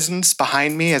a presence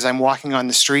behind me as I'm walking on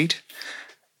the street,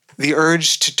 the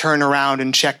urge to turn around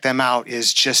and check them out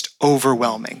is just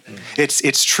overwhelming.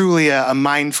 It's truly a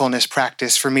mindfulness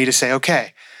practice for me to say,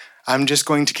 okay, I'm just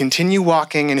going to continue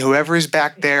walking, and whoever is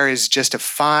back there is just a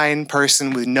fine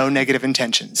person with no negative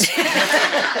intentions.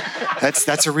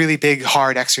 That's a really big,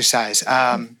 hard exercise.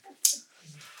 I'm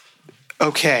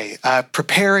always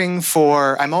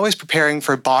preparing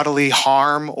for bodily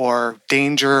harm or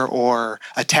danger or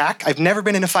attack. I've never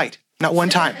been in a fight, not one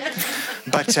time.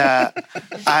 But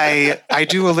I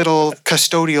do a little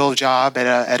custodial job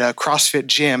at a CrossFit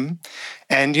gym,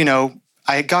 and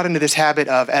I got into this habit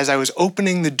of, as I was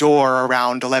opening the door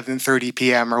around 11:30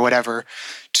 p.m. or whatever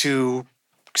to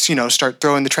start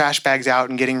throwing the trash bags out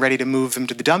and getting ready to move them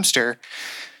to the dumpster,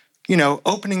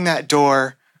 opening that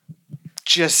door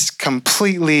just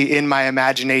completely in my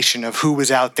imagination of who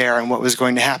was out there and what was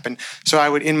going to happen.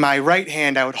 So in my right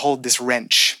hand, I would hold this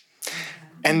wrench.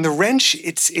 And the wrench,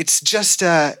 it's just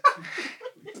the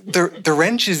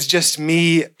wrench is just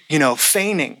me,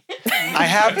 feigning. I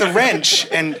have the wrench,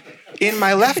 and in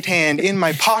my left hand, in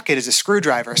my pocket, is a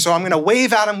screwdriver. So I'm going to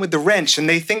wave at them with the wrench, and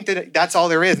they think that that's all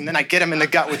there is, and then I get them in the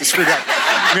gut with the screwdriver.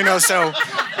 So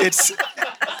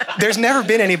there's never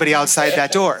been anybody outside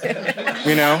that door.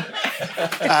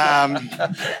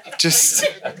 Just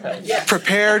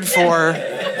preparing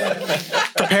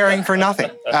for nothing.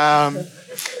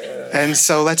 And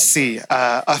so let's see.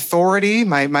 Authority,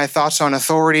 my thoughts on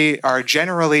authority are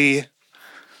generally,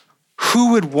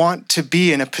 who would want to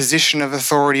be in a position of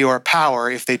authority or power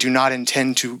if they do not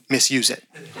intend to misuse it?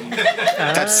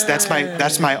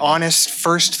 That's my honest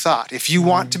first thought. If you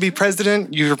want to be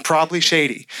president, you're probably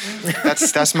shady.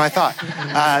 That's my thought.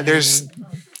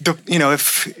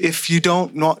 If you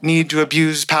don't need to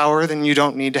abuse power, then you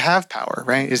don't need to have power,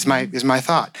 right? Is my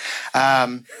thought.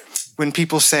 When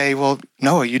people say, well,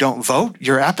 no, you don't vote,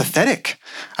 you're apathetic.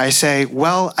 I say,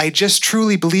 well, I just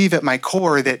truly believe at my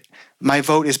core that my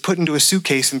vote is put into a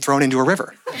suitcase and thrown into a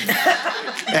river.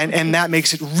 and that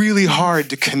makes it really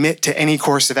hard to commit to any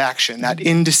course of action. That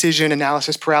indecision,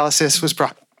 analysis paralysis was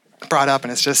brought up,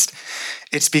 and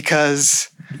it's because,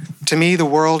 to me, the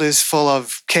world is full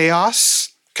of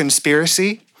chaos,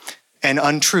 conspiracy, and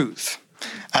untruth.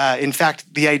 In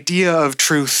fact, the idea of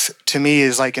truth to me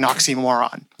is like an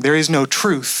oxymoron. There is no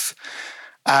truth.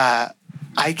 I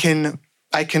can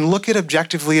look at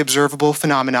objectively observable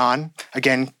phenomenon,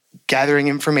 again, gathering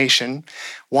information,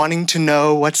 wanting to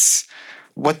know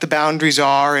what the boundaries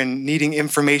are and needing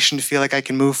information to feel like I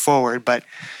can move forward. But,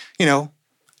 I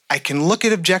can look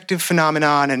at objective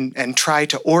phenomenon and try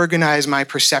to organize my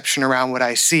perception around what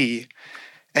I see.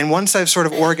 And once I've sort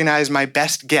of organized my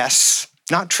best guess,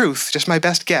 not truth, just my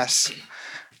best guess,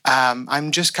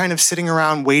 I'm just kind of sitting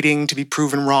around waiting to be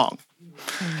proven wrong.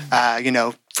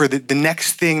 For the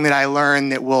next thing that I learn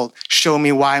that will show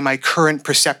me why my current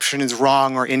perception is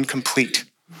wrong or incomplete.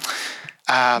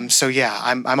 I'm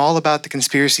all about the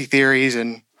conspiracy theories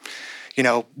and,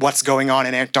 what's going on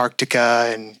in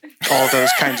Antarctica and all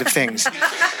those kinds of things.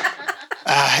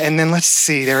 And then let's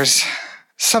see, there's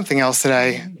something else that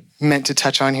I meant to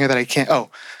touch on here that I can't.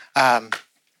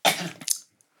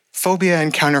 Phobia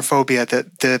and counterphobia,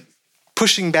 the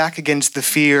pushing back against the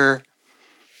fear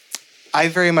I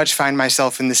very much find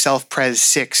myself in the self-pres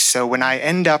 6. So when I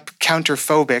end up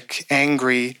counterphobic,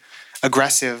 angry,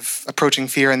 aggressive, approaching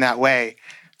fear in that way,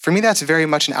 for me, that's very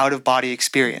much an out-of-body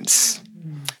experience.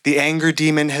 The anger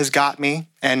demon has got me,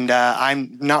 and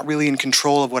I'm not really in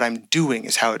control of what I'm doing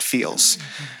is how it feels.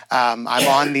 I'm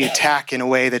on the attack in a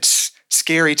way that's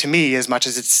scary to me as much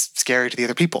as it's scary to the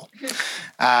other people.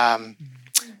 And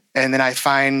then I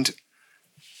find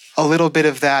a little bit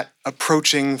of that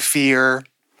approaching fear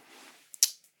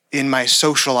in my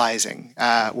socializing,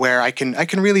 where I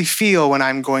can really feel when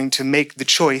I'm going to make the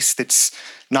choice that's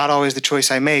not always the choice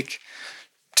I make,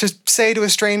 to say to a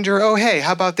stranger, oh, hey,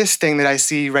 how about this thing that I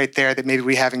see right there that maybe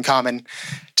we have in common?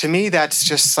 To me, that's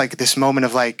just like this moment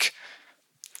of like,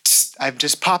 I've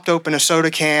just popped open a soda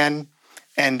can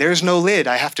and there's no lid.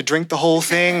 I have to drink the whole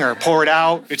thing or pour it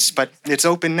out. But it's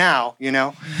open now, you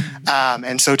know?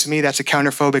 And so to me, that's a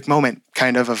counterphobic moment,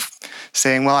 kind of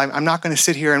saying, well, I'm not going to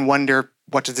sit here and wonder,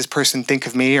 what does this person think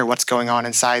of me or what's going on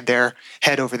inside their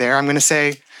head over there? I'm going to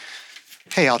say,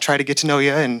 hey, I'll try to get to know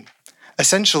you. And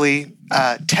essentially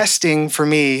testing for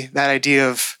me, that idea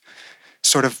of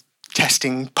sort of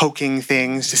testing, poking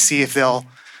things to see if they'll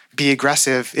be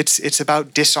aggressive. It's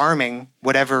about disarming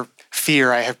whatever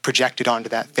fear I have projected onto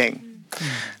that thing.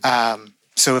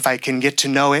 So if I can get to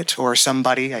know it or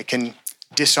somebody, I can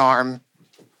disarm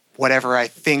whatever I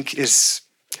think is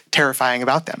terrifying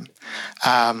about them.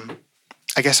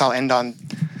 I guess I'll end on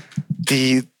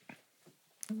the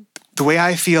way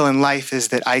I feel in life is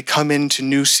that I come into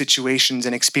new situations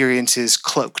and experiences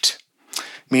cloaked,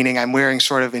 meaning I'm wearing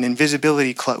sort of an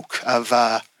invisibility cloak of,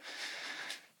 I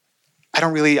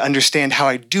don't really understand how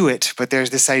I do it, but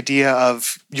there's this idea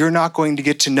of you're not going to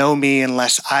get to know me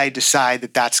unless I decide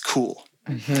that that's cool.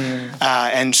 Mm-hmm.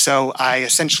 And so I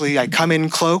come in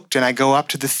cloaked and I go up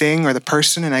to the thing or the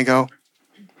person and I go,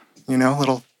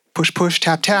 little push,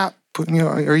 tap, tap.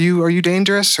 Are you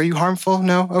dangerous? Are you harmful?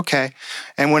 No? Okay.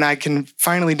 And when I can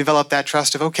finally develop that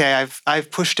trust of, okay,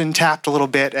 I've pushed and tapped a little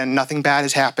bit and nothing bad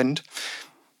has happened.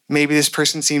 Maybe this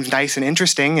person seems nice and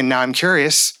interesting and now I'm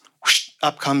curious. Whoosh,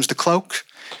 up comes the cloak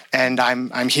and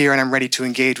I'm here and I'm ready to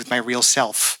engage with my real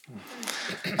self.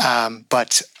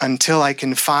 But until I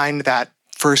can find that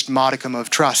first modicum of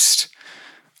trust,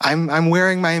 I'm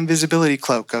wearing my invisibility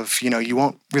cloak of, you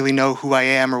won't really know who I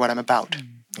am or what I'm about,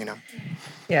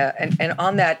 Yeah, and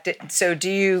on that, so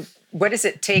what does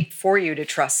it take for you to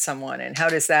trust someone, and how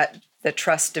does the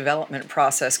trust development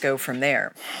process go from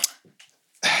there?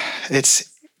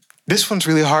 This one's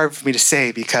really hard for me to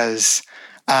say because,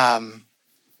 at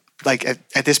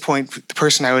this point, the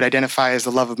person I would identify as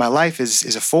the love of my life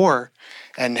is a 4,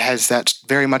 and has that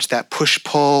very much that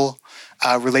push-pull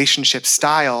relationship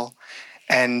style,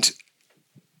 and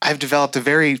I've developed a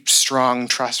very strong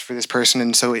trust for this person,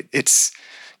 and so it's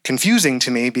confusing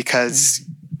to me because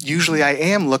usually I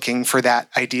am looking for that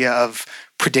idea of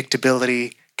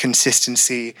predictability,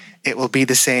 consistency. It will be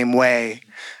the same way.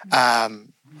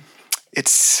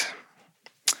 It's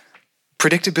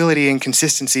predictability and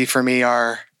consistency for me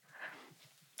are,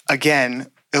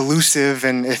 again, elusive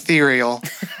and ethereal.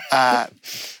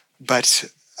 But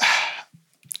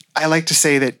I like to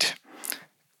say that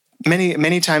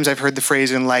many times I've heard the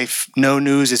phrase in life, no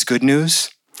news is good news.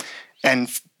 And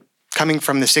coming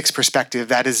from the 6 perspective,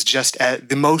 that is just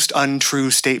the most untrue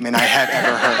statement I have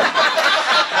ever heard.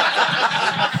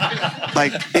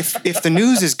 If the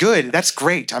news is good, that's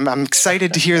great. I'm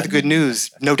excited to hear the good news,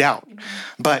 no doubt.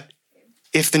 But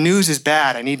if the news is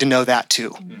bad, I need to know that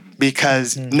too.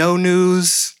 Because no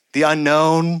news, the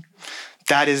unknown,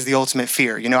 that is the ultimate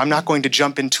fear. I'm not going to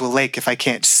jump into a lake if I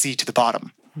can't see to the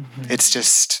bottom. It's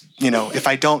just, if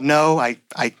I don't know, I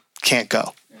can't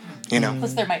go.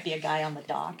 Plus, there might be a guy on the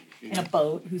dock in a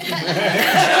boat who's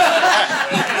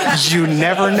You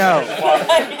never know.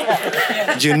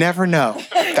 You never know.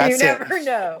 That's you never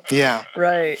know. Yeah.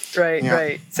 Right.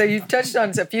 So you touched on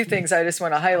a few things I just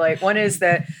want to highlight. One is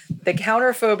that the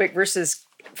counterphobic versus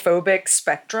phobic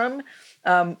spectrum.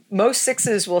 Most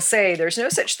 6s will say there's no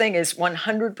such thing as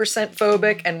 100%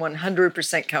 phobic and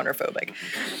 100% counterphobic.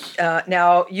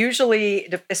 Now,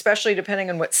 usually, especially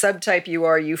depending on what subtype you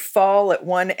are, you fall at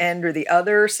one end or the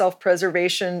other.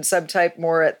 Self-preservation subtype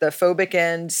more at the phobic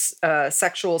end,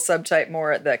 sexual subtype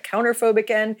more at the counterphobic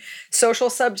end, social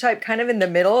subtype kind of in the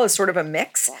middle is sort of a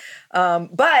mix.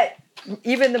 But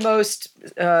even the most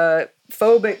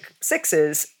phobic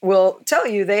sixes will tell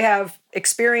you they have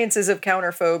experiences of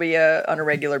counterphobia on a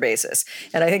regular basis.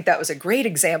 And I think that was a great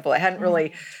example. I hadn't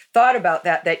really thought about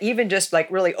that even just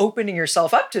like really opening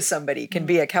yourself up to somebody can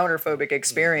be a counterphobic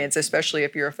experience, especially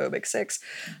if you're a phobic six.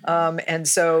 And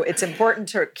so it's important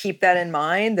to keep that in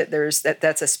mind, that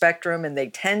that's a spectrum, and they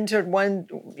tend to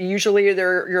usually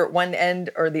you're at one end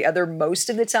or the other most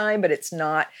of the time, but it's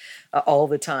not all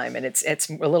the time, and it's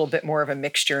a little bit more of a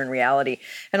mixture in reality.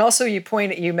 And also,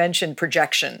 you mentioned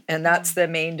projection, and that's the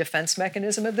main defense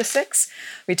mechanism of the six.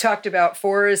 We talked about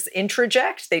 4s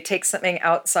introject; they take something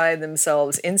outside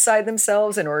themselves, inside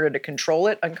themselves, in order to control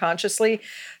it unconsciously.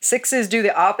 6s do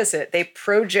the opposite; they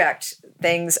project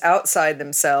things outside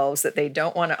themselves that they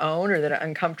don't want to own or that are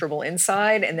uncomfortable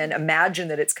inside, and then imagine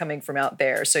that it's coming from out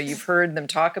there. So you've heard them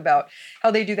talk about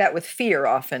how they do that with fear.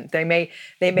 Often, they may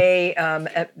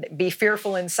be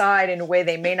fearful inside in a way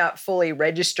they may not fully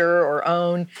register or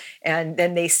own, and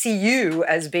then they see you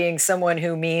as being someone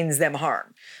who means them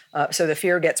harm. So the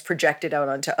fear gets projected out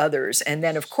onto others, and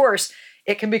then of course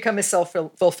it can become a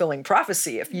self-fulfilling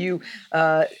prophecy if you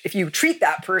treat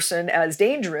that person as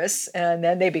dangerous, and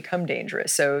then they become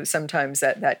dangerous. So sometimes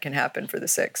that can happen for the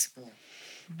 6.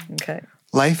 Okay.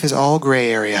 Life is all gray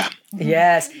area.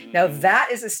 Yes. Now that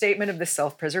is a statement of the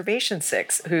self-preservation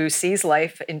 6, who sees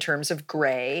life in terms of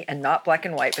gray and not black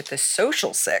and white. But the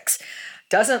social 6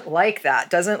 doesn't like that,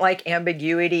 doesn't like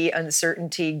ambiguity,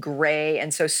 uncertainty, gray.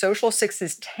 And so social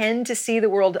 6s tend to see the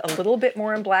world a little bit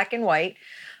more in black and white.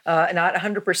 Not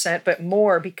 100%, but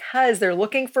more, because they're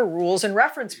looking for rules and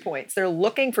reference points. They're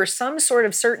looking for some sort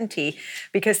of certainty,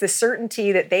 because the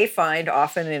certainty that they find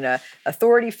often in an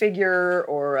authority figure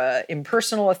or an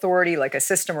impersonal authority like a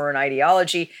system or an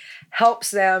ideology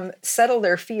helps them settle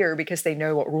their fear, because they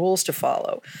know what rules to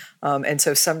follow. And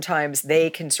so sometimes they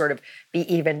can sort of be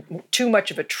even too much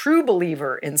of a true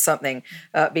believer in something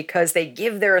because they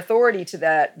give their authority to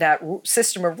that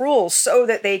system of rules so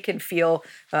that they can feel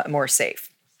more safe.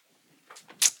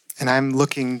 And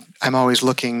I'm always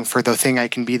looking for the thing I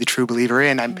can be the true believer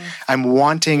in. I'm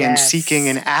wanting and seeking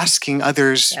and asking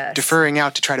others, deferring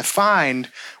out to try to find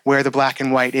where the black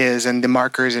and white is and the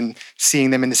markers, and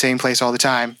seeing them in the same place all the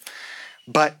time.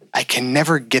 But I can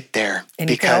never get there.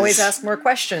 And you can always ask more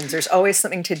questions. There's always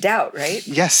something to doubt, right?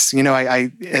 Yes.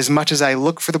 I as much as I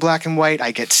look for the black and white,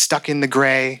 I get stuck in the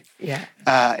gray. Yeah.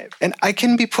 And I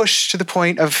can be pushed to the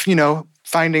point of,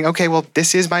 finding, okay, well,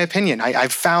 this is my opinion.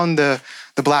 I've found the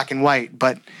black and white,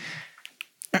 but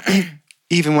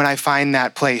even when I find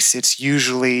that place, it's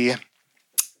usually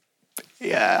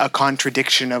a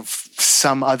contradiction of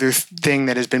some other thing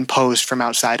that has been posed from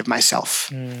outside of myself.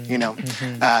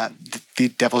 The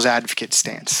devil's advocate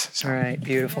stance. So. All right,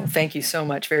 beautiful. Thank you so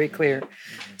much. Very clear.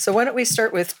 So why don't we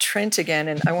start with Trent again?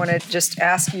 And I want to just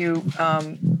ask you,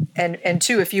 and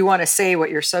too, if you want to say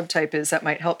what your subtype is, that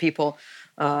might help people.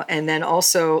 And then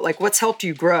also, what's helped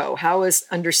you grow? How has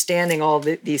understanding all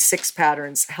these 6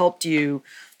 patterns helped you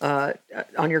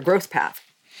on your growth path?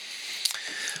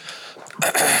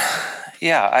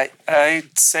 Yeah,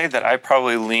 I'd say that I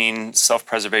probably lean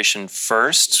self-preservation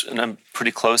first, and I'm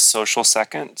pretty close social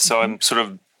second. So I'm sort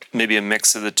of maybe a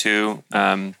mix of the two.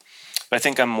 But I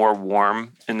think I'm more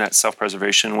warm in that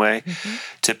self-preservation way,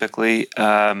 typically.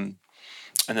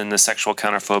 And then the sexual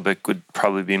counterphobic would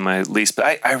probably be my least.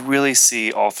 But I really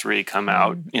see all 3 come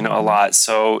out, a lot.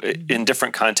 So in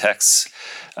different contexts,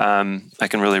 I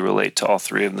can really relate to all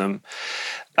 3 of them.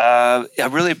 I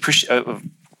really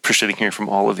appreciating hearing from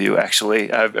all of you,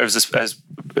 actually. I was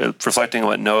reflecting on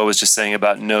what Noah was just saying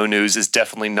about no news is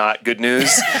definitely not good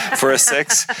news for a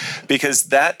 6, because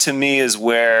that to me is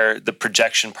where the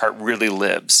projection part really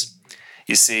lives.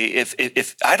 You see,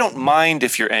 if I don't mind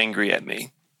if you're angry at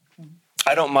me,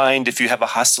 I don't mind if you have a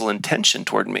hostile intention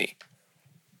toward me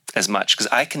as much,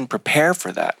 because I can prepare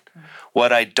for that.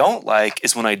 What I don't like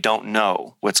is when I don't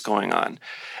know what's going on.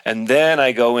 And then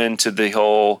I go into the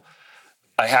whole,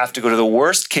 I have to go to the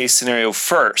worst case scenario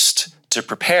first to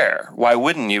prepare. Why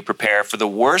wouldn't you prepare for the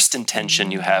worst intention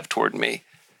you have toward me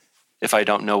if I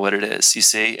don't know what it is, you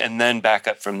see? And then back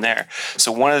up from there.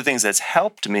 So one of the things that's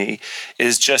helped me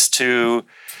is just to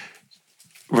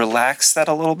relax that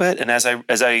a little bit. And as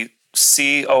I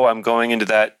see, I'm going into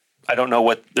that, I don't know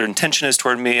what their intention is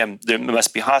toward me, they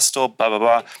must be hostile, blah, blah,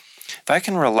 blah. If I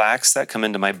can relax that,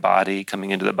 coming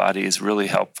into the body is really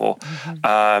helpful.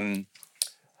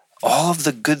 All of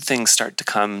the good things start to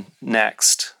come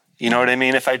next. You know what I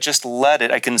mean? If I just let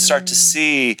it, I can start to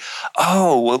see,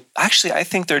 actually, I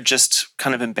think they're just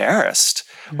kind of embarrassed,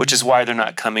 which is why they're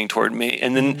not coming toward me.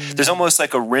 And then there's almost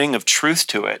like a ring of truth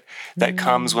to it that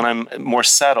comes when I'm more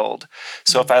settled.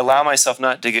 So if I allow myself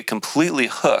not to get completely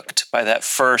hooked by that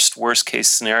first worst case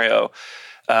scenario,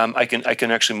 I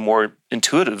can actually more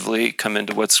intuitively come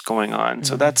into what's going on.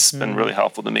 So that's been really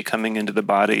helpful to me, coming into the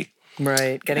body.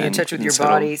 Right, getting in touch with your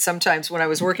settle. body. Sometimes when I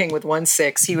was working with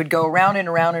 1-6, he would go around and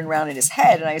around and around in his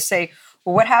head, and I say,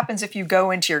 well, what happens if you go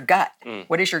into your gut?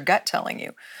 What is your gut telling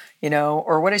you?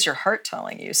 Or what is your heart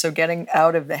telling you? So getting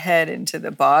out of the head into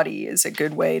the body is a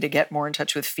good way to get more in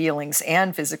touch with feelings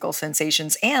and physical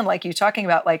sensations. And like you talking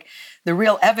about, like the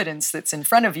real evidence that's in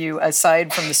front of you,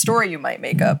 aside from the story you might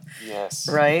make up. Yes.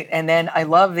 Right. And then I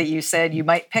love that you said you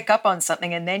might pick up on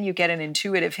something and then you get an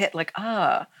intuitive hit like,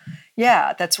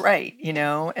 yeah, that's right.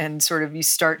 And sort of you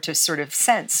start to sort of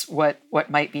sense what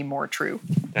might be more true.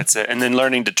 That's it. And then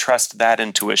learning to trust that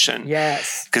intuition.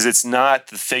 Yes. Because it's not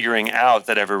the figuring out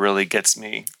that ever really gets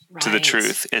me to the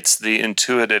truth. It's the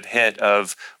intuitive hit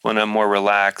of when I'm more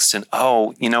relaxed and,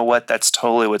 you know what? That's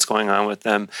totally what's going on with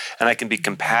them. And I can be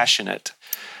compassionate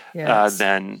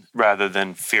then rather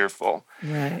than fearful.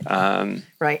 Right.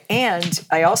 Right. And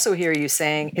I also hear you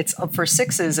saying it's for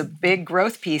 6s, a big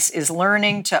growth piece is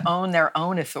learning to own their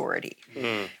own authority,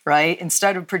 right?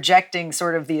 Instead of projecting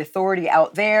sort of the authority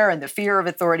out there and the fear of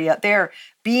authority out there,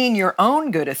 being your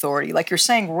own good authority, like you're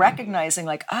saying, recognizing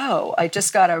like, I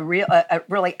just got a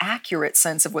really accurate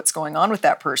sense of what's going on with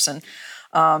that person.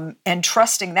 And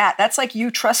trusting that. That's like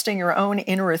you trusting your own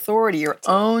inner authority, your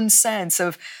own sense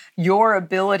of your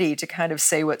ability to kind of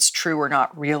say what's true or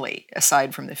not really,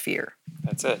 aside from the fear.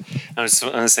 That's it. I was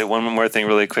going to say one more thing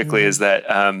really quickly is that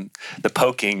the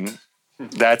poking.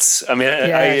 That's,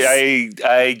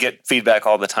 I get feedback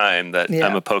all the time that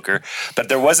I'm a poker, but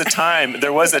there was a time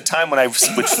when I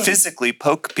would physically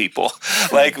poke people.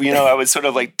 Like, I would sort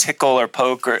of like tickle or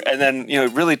poke and then,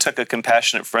 it really took a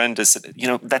compassionate friend to say,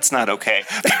 that's not okay.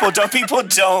 People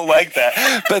don't like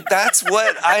that, but that's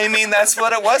what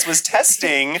it was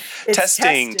testing. Yes.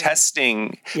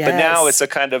 But now it's a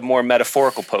kind of more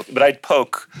metaphorical poke, but I'd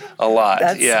poke a lot.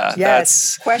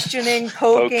 That's questioning,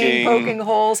 poking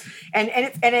holes.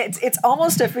 And it's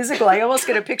almost a physical. I almost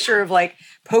get a picture of like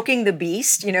poking the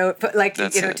beast,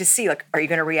 to see like, are you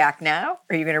going to react now?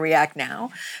 Are you going to react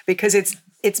now? Because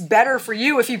it's better for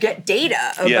you if you get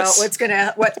data about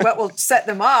what will set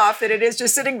them off than it is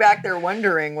just sitting back there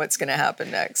wondering what's going to happen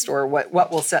next or what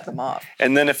will set them off.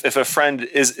 And then if a friend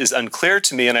is unclear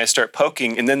to me and I start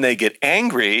poking and then they get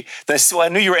angry, then I say, well, I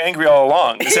knew you were angry all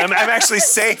along. So I'm actually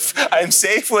safe. I'm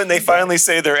safe when they finally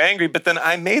say they're angry, but then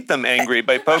I made them angry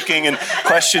by poking and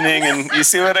questioning, and you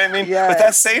see what I mean? Yes. But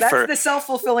that's safer. That's the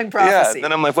self-fulfilling prophecy. Yeah,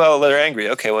 then I'm like, well, they're angry.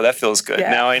 Okay, well, that feels good.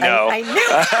 Yeah. Now I know. I knew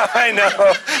it. I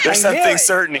know. There's something it.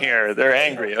 certain here. They're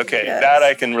angry. Okay, that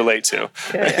I can relate to.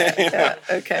 Yeah.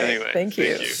 Okay. Anyway, thank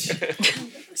you.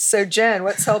 So Jen,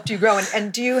 what's helped you grow?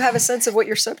 And do you have a sense of what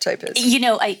your subtype is?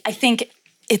 I think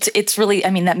it's really,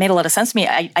 that made a lot of sense to me.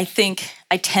 I think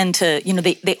I tend to,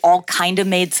 they all kind of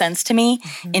made sense to me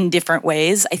in different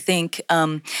ways. I think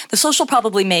the social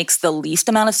probably makes the least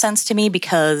amount of sense to me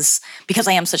because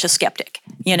I am such a skeptic,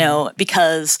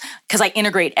 because I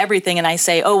integrate everything and I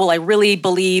say, oh, well, I really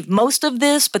believe most of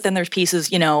this, but then there's pieces,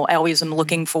 I always am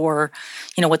looking for,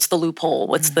 what's the loophole?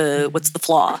 What's the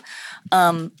flaw?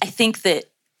 I think that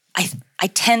I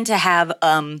tend to have,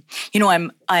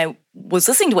 I was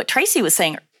listening to what Tracy was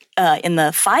saying in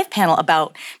the 5 panel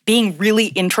about being really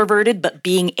introverted, but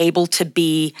being able to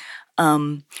be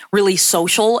really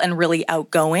social and really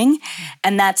outgoing.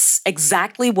 And that's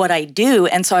exactly what I do.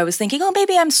 And so I was thinking, oh,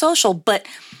 maybe I'm social, but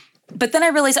then I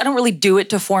realized I don't really do it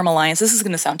to form alliances. This is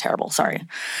going to sound terrible. Sorry.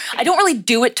 I don't really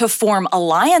do it to form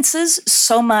alliances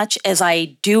so much as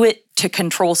I do it to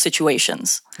control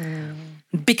situations.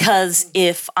 Because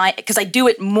I do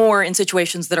it more in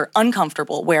situations that are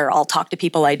uncomfortable, where I'll talk to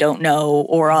people I don't know,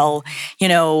 or I'll,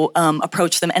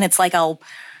 approach them. And it's like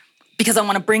because I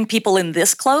want to bring people in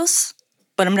this close,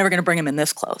 but I'm never going to bring them in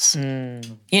this close.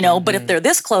 But if they're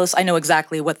this close, I know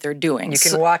exactly what they're doing. You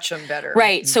can watch them better.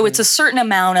 Right. So it's a certain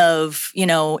amount of,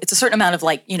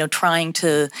 like, trying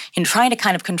to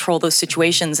kind of control those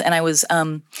situations. And I was,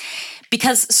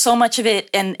 because so much of it,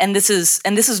 and this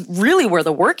is really where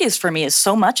the work is for me, is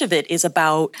so much of it is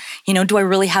about, do I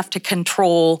really have to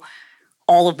control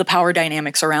all of the power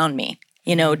dynamics around me?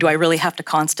 Do I really have to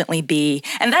constantly be,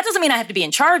 and that doesn't mean I have to be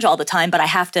in charge all the time, but I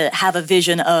have to have a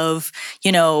vision of,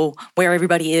 where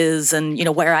everybody is and,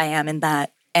 where I am in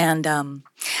that. And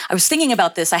I was thinking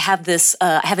about this. I have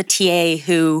a TA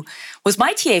who was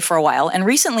my TA for a while, and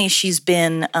recently she's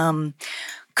been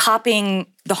copying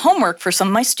the homework for some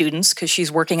of my students because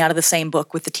she's working out of the same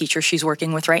book with the teacher she's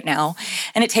working with right now.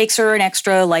 And it takes her an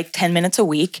extra 10 minutes a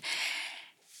week.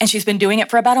 And she's been doing it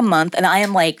for about a month. And I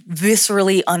am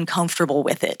viscerally uncomfortable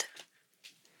with it.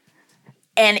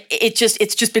 And it's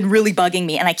just been really bugging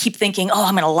me. And I keep thinking,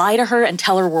 I'm going to lie to her and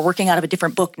tell her we're working out of a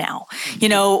different book now,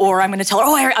 or I'm going to tell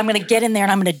her, I'm going to get in there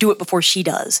and I'm going to do it before she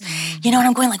does, and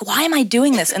I'm going why am I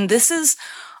doing this? And this is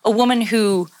a woman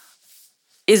who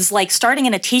is starting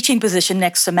in a teaching position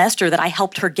next semester that I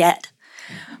helped her get.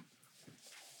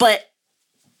 But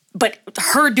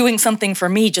her doing something for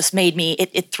me just made me,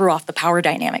 it threw off the power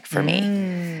dynamic for me,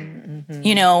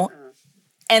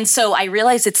 And so I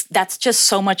realized that's just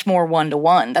so much more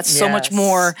one-to-one. That's so much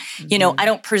more, I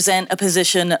don't present a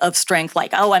position of strength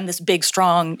I'm this big,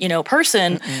 strong,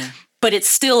 person, but it's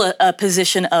still a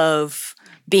position of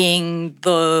being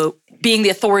the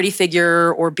authority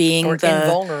figure or being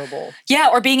invulnerable. Yeah,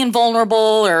 or being invulnerable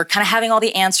or kind of having all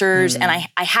the answers. And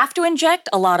I have to inject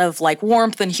a lot of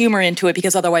warmth and humor into it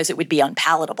because otherwise it would be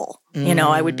unpalatable.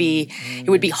 It would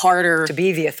be harder. To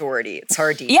be the authority. It's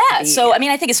hard to be. So,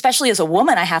 I think especially as a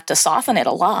woman, I have to soften it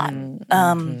a lot.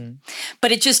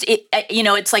 But it's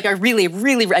I really,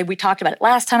 we talked about it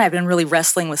last time. I've been really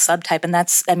wrestling with subtype, and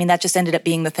that just ended up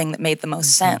being the thing that made the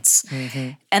most sense.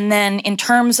 And then in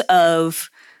terms of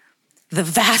the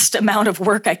vast amount of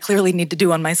work I clearly need to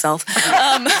do on myself.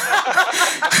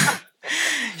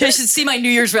 You should see my New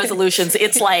Year's resolutions.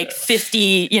 It's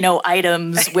 50,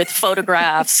 items with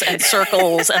photographs and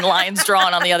circles and lines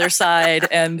drawn on the other side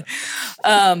and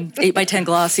 8x10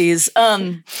 glossies.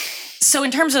 So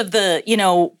in terms of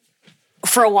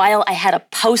for a while I had a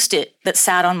Post-it that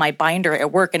sat on my binder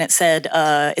at work and it said,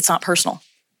 it's not personal.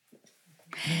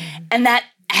 And that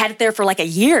I had it there for a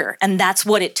year, and that's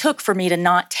what it took for me to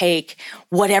not take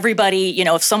what everybody,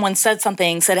 if someone said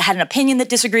it had an opinion that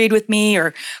disagreed with me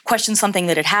or questioned something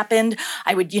that had happened,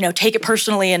 I would, take it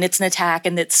personally and it's an attack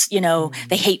and it's,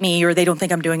 they hate me or they don't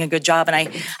think I'm doing a good job. And I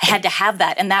had to have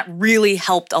that, and that really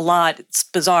helped a lot. It's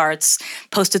bizarre.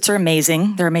 Post-its are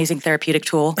amazing. They're an amazing therapeutic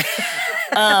tool.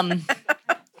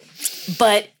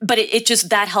 But it just,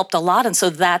 that helped a lot. And so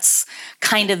that's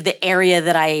kind of the area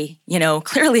that I,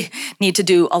 clearly need to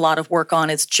do a lot of work on,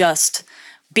 is just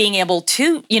being able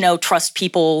to, trust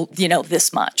people,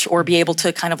 this much, or be able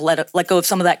to kind of let go of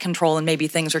some of that control, and maybe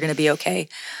things are going to be okay.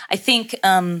 I think,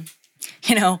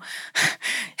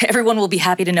 everyone will be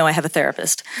happy to know I have a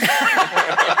therapist.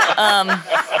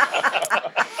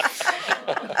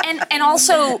 And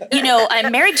also,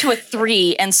 I'm married to a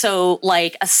 3, and so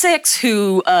a 6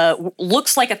 who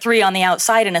looks like a 3 on the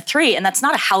outside and a 3, and that's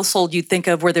not a household you'd think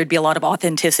of where there'd be a lot of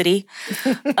authenticity.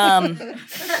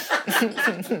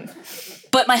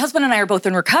 But my husband and I are both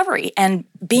in recovery, and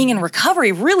being in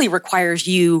recovery really requires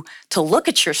you to look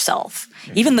at yourself,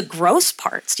 even the gross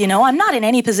parts. I'm not in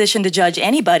any position to judge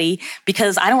anybody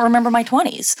because I don't remember my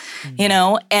 20s,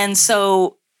 and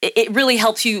so it really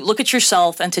helps you look at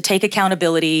yourself and to take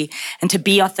accountability and to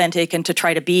be authentic and to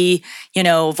try to be,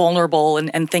 vulnerable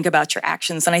and think about your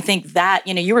actions. And I think that,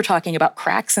 you were talking about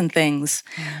cracks and things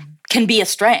can be a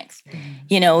strength.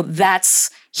 That's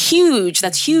huge.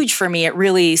 That's huge for me. It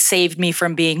really saved me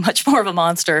from being much more of a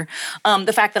monster.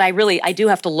 The fact that I do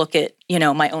have to look at,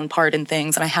 my own part in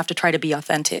things, and I have to try to be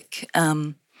authentic.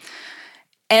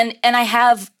 And I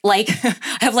have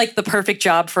the perfect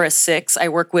job for a 6. I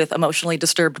work with emotionally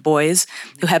disturbed boys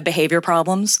who have behavior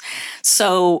problems.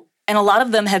 So, and a lot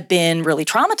of them have been really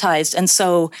traumatized. And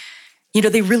so,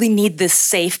 they really need this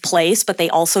safe place, but they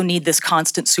also need this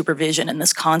constant supervision and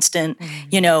this constant,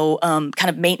 kind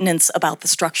of maintenance about the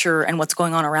structure and what's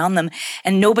going on around them.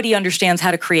 And nobody understands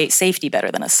how to create safety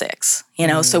better than a 6,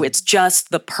 so it's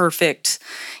just the perfect,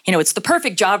 it's the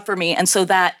perfect job for me. And so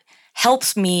that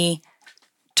helps me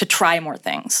to try more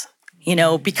things,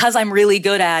 because I'm really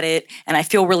good at it and I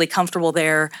feel really comfortable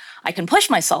there. I can push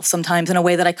myself sometimes in a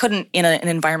way that I couldn't in an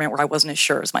environment where I wasn't as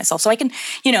sure as myself. So I can,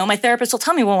 my therapist will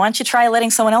tell me, well, why don't you try letting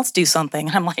someone else do something?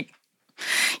 And I'm like,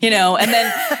 and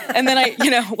then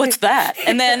I, what's that?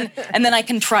 And then I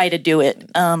can try to do it.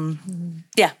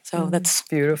 So that's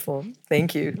beautiful.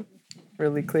 Thank you.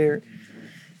 Really clear.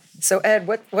 So Ed,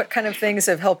 what kind of things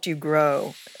have helped you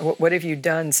grow? What have you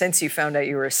done since you found out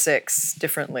you were a 6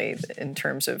 differently in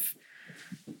terms of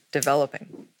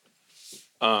developing?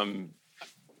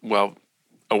 Well,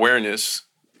 awareness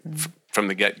from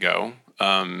the get-go,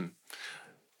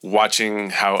 watching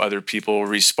how other people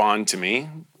respond to me,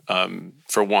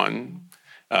 for one,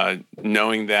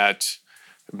 knowing that,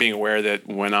 being aware that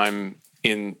when I'm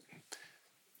in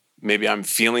maybe I'm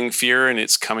feeling fear and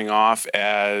it's coming off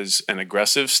as an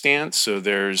aggressive stance. So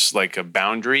there's like a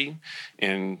boundary,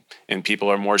 and people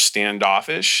are more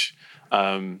standoffish.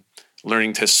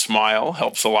 Learning to smile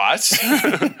helps a lot.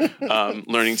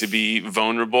 Learning to be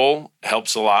vulnerable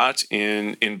helps a lot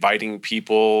in inviting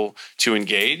people to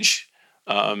engage.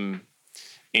 And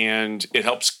it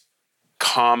helps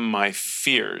calm my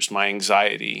fears, my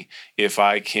anxiety, if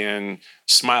I can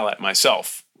smile at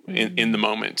myself in the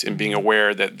moment and being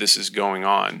aware that this is going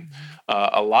on.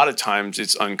 A lot of times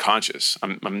it's unconscious.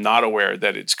 I'm not aware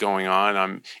that it's going on.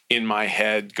 I'm in my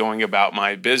head going about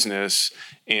my business,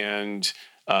 and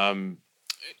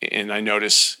I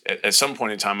notice at some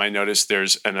point in time, I notice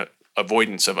there's an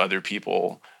avoidance of other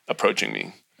people approaching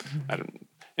me.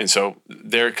 And so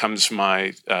there comes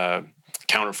my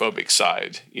counterphobic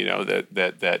side,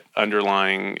 that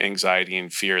underlying anxiety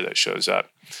and fear that shows up.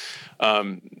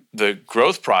 The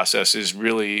growth process is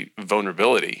really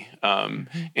vulnerability,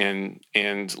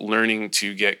 and learning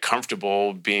to get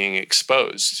comfortable being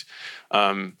exposed,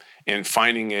 and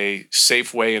finding a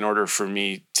safe way in order for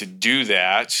me to do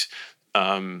that.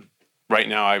 Right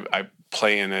now, I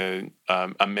play in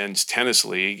a men's tennis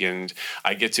league, and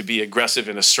I get to be aggressive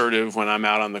and assertive when I'm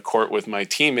out on the court with my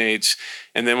teammates.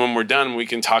 And then when we're done,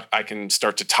 I can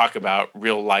start to talk about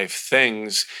real life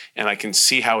things, and I can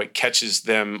see how it catches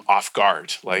them off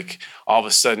guard. Like all of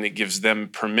a sudden it gives them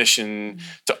permission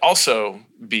to also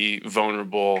be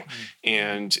vulnerable,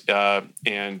 and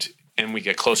we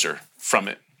get closer from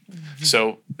it.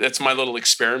 So that's my little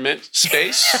experiment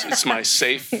space. It's my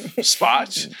safe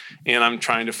spot, and I'm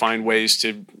trying to find ways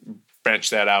to branch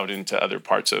that out into other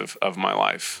parts of my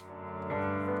life.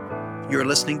 You're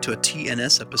listening to a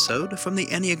TNS episode from the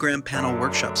Enneagram Panel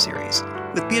Workshop Series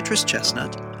with Beatrice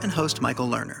Chestnut and host Michael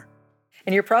Lerner.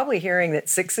 And you're probably hearing that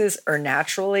 6s are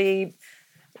naturally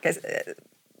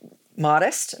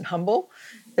modest and humble.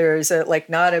 There's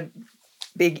not a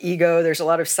big ego. There's a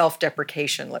lot of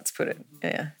self-deprecation, let's put it.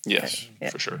 Yeah. Yes,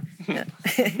 for sure. Yeah.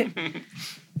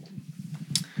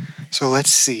 So let's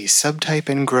see, subtype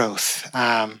and growth.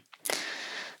 I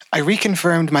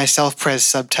reconfirmed my self-pres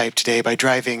subtype today by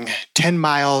driving 10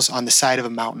 miles on the side of a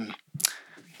mountain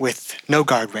with no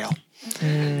guardrail.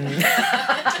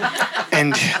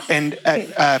 And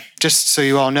just so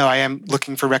you all know, I am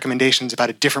looking for recommendations about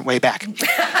a different way back.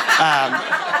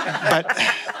 But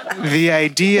the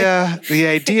idea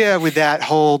with that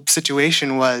whole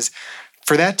situation was,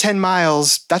 for that 10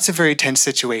 miles, that's a very tense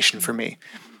situation for me.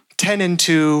 10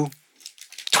 into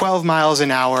 12 miles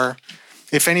an hour.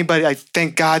 If anybody, I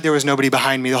thank God there was nobody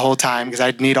behind me the whole time, because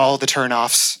I'd need all the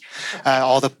turnoffs,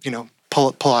 all the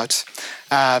pull-outs.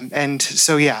 And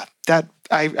so that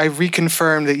I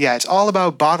reconfirmed that it's all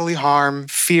about bodily harm,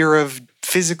 fear of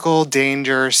physical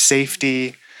danger,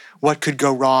 safety, what could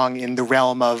go wrong in the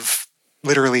realm of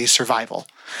literally survival.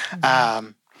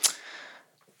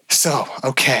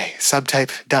 Okay,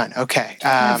 subtype done. Okay.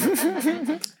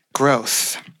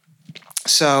 Growth.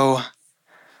 So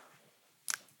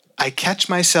I catch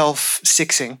myself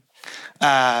sixing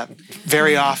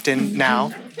very often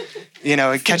now.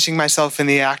 Catching myself in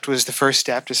the act was the first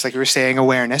step, just like you were saying,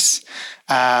 awareness.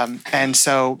 And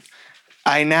so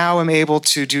I now am able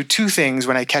to do two things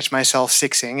when I catch myself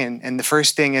sixing. And the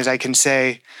first thing is I can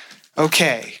say,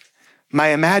 okay, my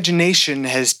imagination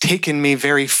has taken me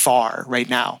very far right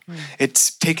now.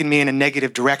 It's taken me in a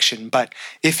negative direction. But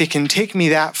if it can take me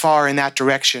that far in that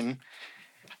direction,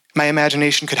 my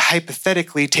imagination could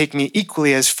hypothetically take me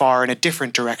equally as far in a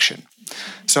different direction.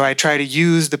 So I try to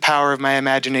use the power of my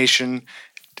imagination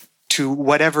to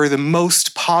whatever the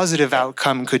most positive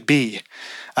outcome could be,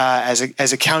 as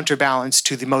a counterbalance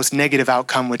to the most negative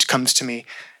outcome, which comes to me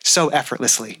so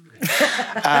effortlessly.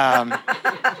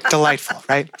 Delightful,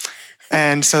 right?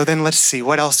 And so then let's see,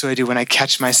 what else do I do when I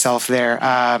catch myself there?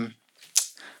 I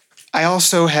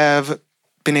also have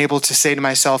been able to say to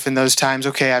myself in those times,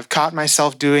 okay, I've caught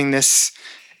myself doing this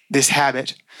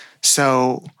habit,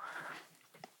 so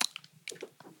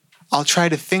I'll try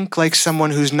to think like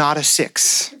someone who's not a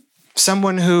 6.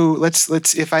 Someone who,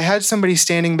 if I had somebody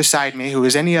standing beside me who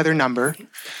was any other number,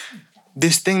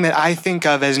 this thing that I think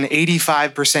of as an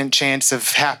 85% chance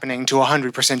of happening to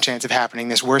 100% chance of happening,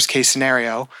 this worst case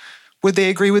scenario, would they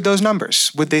agree with those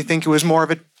numbers? Would they think it was more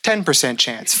of a 10%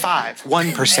 chance, 5,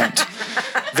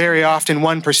 1%? Very often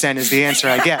 1% is the answer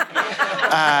I get.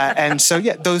 And so,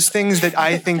 those things that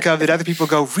I think of that other people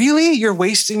go, really? You're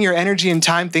wasting your energy and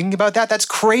time thinking about that? That's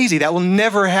crazy. That will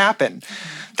never happen.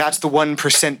 That's the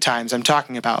 1% times I'm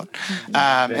talking about.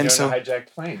 And so hijacked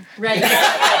plane. Right.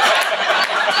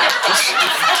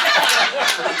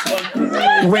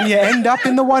 when you end up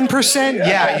in the 1%,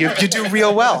 yeah, you do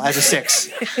real well as a 6.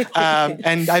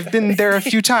 And I've been there a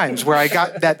few times where I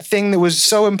got that thing that was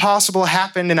so impossible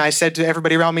happened, and I said to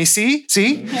everybody around me, see,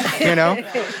 you know?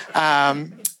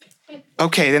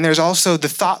 Okay, then there's also the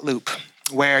thought loop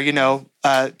where, you know,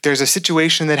 there's a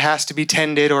situation that has to be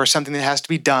tended or something that has to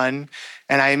be done,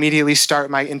 and I immediately start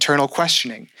my internal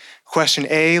questioning. Question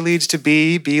A leads to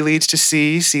B, B leads to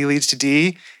C, C leads to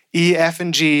D, E, F,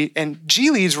 and G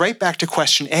leads right back to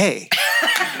question A.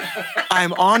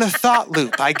 I'm on a thought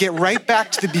loop. I get right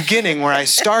back to the beginning where I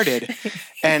started,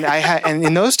 and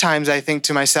in those times I think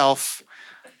to myself,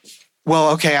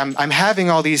 well, okay, I'm having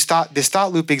all this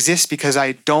thought loop exists because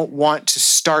I don't want to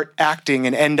start acting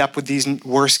and end up with these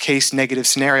worst case negative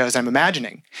scenarios I'm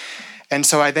imagining. And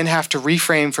so I then have to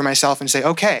reframe for myself and say,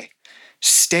 okay,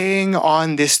 staying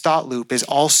on this thought loop is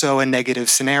also a negative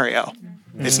scenario.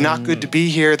 It's not good to be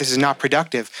here. This is not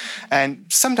productive. And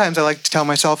sometimes I like to tell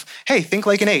myself, hey, think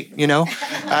like an 8, you know?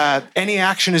 Any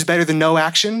action is better than no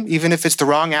action, even if it's the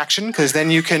wrong action, because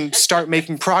then you can start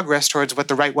making progress towards what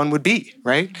the right one would be,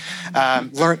 right?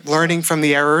 Learning from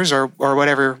the errors or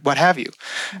whatever, what have you.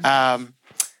 And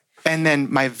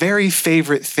then my very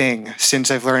favorite thing since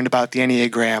I've learned about the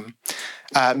Enneagram,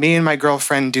 me and my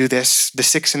girlfriend do this, the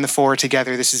 6 and the 4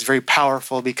 together. This is very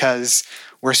powerful because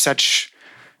we're such,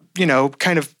 you know,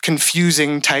 kind of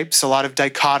confusing types, a lot of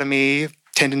dichotomy,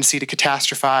 tendency to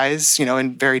catastrophize, you know,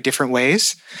 in very different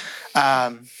ways.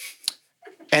 And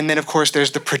then, of course,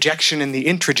 there's the projection and the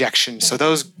introjection. So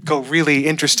those go really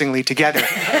interestingly together.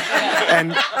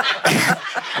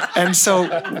 And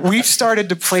so we've started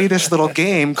to play this little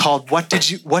game called What Did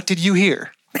You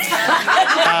Hear?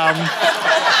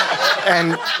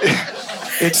 And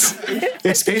it's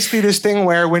basically this thing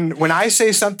where when I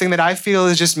say something that I feel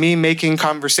is just me making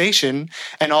conversation,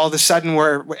 and all of a sudden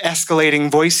we're escalating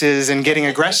voices and getting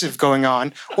aggressive going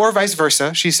on, or vice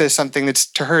versa, she says something that's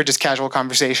to her just casual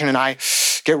conversation and I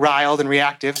get riled and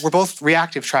reactive. We're both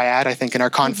reactive triad, I think, in our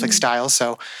conflict styles.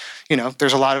 So, you know,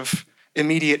 there's a lot of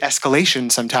immediate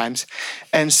escalation sometimes.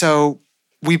 And so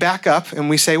we back up and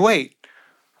we say, wait,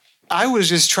 I was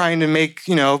just trying to make,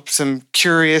 you know, some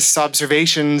curious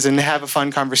observations and have a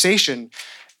fun conversation,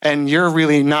 and you're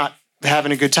really not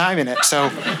having a good time in it. So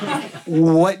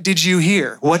what did you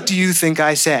hear? What do you think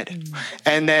I said?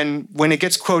 And then when it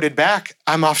gets quoted back,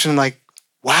 I'm often like,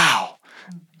 wow,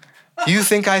 you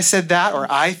think I said that, or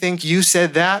I think you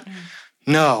said that?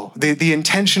 No, the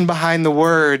intention behind the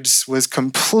words was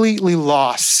completely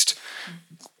lost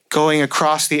going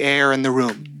across the air in the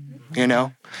room, you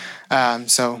know?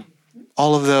 So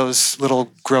all of those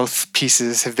little growth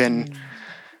pieces have been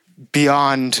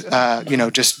beyond, you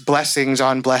know, just blessings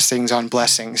on blessings on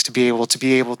blessings to be able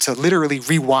to literally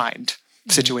rewind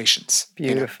situations.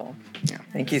 Beautiful. You know? Yeah.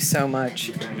 Thank you so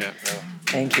much.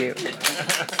 Thank you.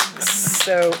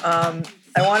 So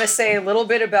I want to say a little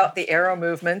bit about the arrow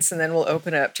movements, and then we'll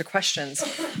open it up to questions.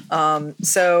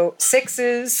 So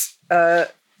 6s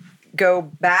go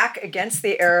back against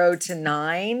the arrow to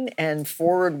 9 and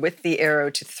forward with the arrow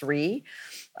to 3.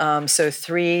 So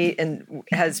 3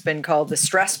 has been called the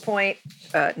stress point.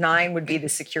 9 would be the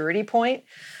security point.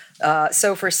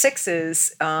 So for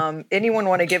 6s, anyone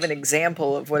want to give an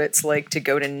example of what it's like to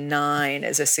go to 9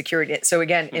 as a security? So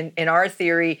again, in our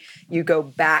theory, you go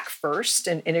back first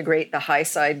and integrate the high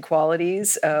side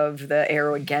qualities of the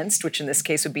arrow against, which in this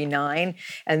case would be 9.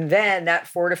 And then that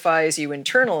fortifies you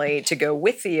internally to go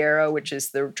with the arrow, which is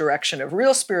the direction of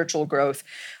real spiritual growth,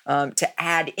 to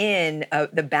add in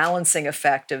the balancing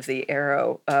effect of the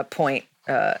arrow point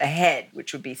ahead,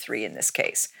 which would be 3 in this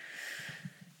case.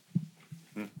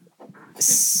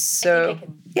 So,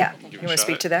 yeah, you want to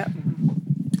speak to that?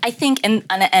 I think, and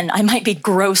I might be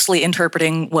grossly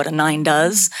interpreting what a 9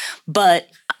 does, but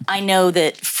I know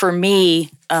that for me,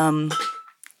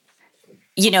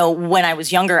 you know, when I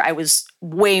was younger, I was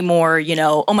way more, you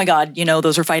know, oh my God, you know,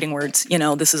 those are fighting words, you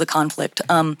know, this is a conflict.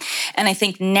 And I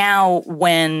think now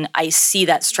when I see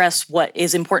that stress, what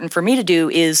is important for me to do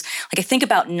is, like, I think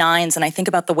about 9s and I think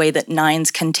about the way that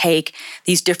 9s can take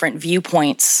these different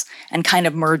viewpoints and kind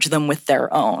of merge them with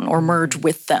their own or merge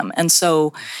with them. And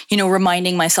so, you know,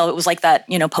 reminding myself, it was like that,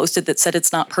 you know, post-it that said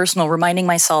it's not personal, reminding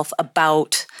myself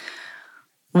about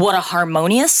what a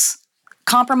harmonious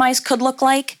compromise could look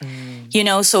like. You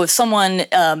know, so if someone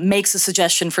makes a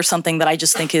suggestion for something that I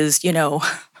just think is, you know,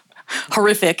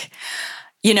 horrific,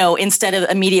 you know, instead of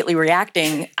immediately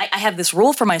reacting, I have this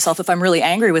rule for myself. If I'm really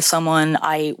angry with someone,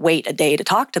 I wait a day to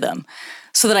talk to them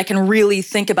so that I can really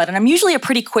think about it. And I'm usually a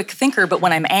pretty quick thinker, but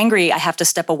when I'm angry, I have to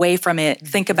step away from it,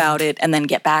 think about it, and then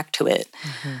get back to it.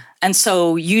 And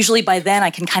so usually by then I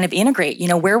can kind of integrate,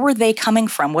 where were they coming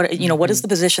from? What is the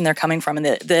position they're coming from? And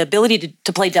the ability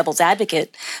to play devil's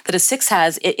advocate that a 6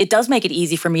 has, it does make it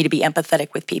easy for me to be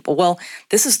empathetic with people. Well,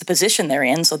 this is the position they're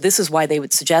in, so this is why they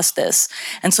would suggest this.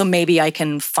 And so maybe I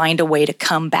can find a way to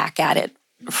come back at it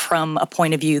from a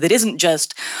point of view that isn't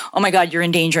just, oh my God, you're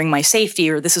endangering my safety,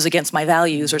 or this is against my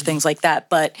values, or things like that.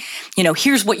 But,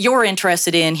 here's what you're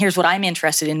interested in, here's what I'm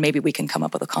interested in. Maybe we can come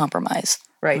up with a compromise.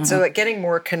 Right. So getting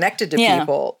more connected to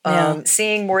people,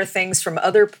 seeing more things from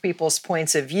other people's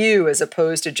points of view, as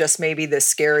opposed to just maybe the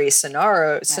scary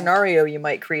scenario you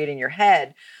might create in your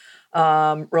head.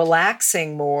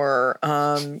 Relaxing more,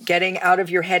 getting out of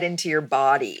your head into your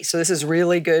body. So this is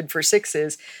really good for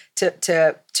 6s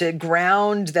to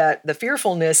ground the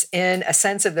fearfulness in a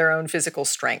sense of their own physical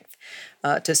strength,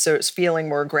 to sort of feeling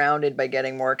more grounded by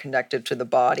getting more connected to the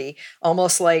body,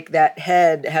 almost like that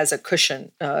head has a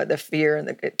cushion, the fear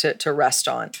and to rest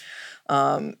on.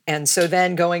 And so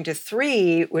then going to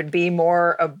 3 would be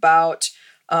more about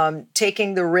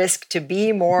taking the risk to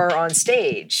be more on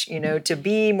stage, to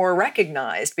be more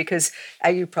recognized, because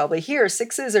you probably hear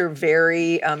 6s are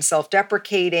very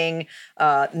self-deprecating,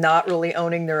 not really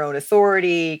owning their own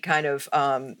authority, kind of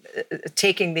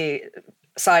taking the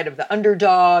side of the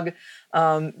underdog.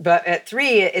 But at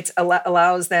 3, it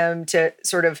allows them to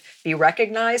sort of be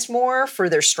recognized more for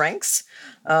their strengths,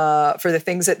 for the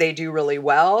things that they do really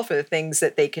well, for the things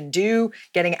that they can do,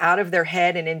 getting out of their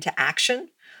head and into action.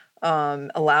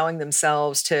 Allowing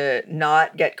themselves to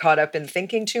not get caught up in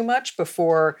thinking too much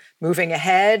before moving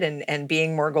ahead, and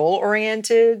being more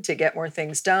goal-oriented to get more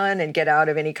things done and get out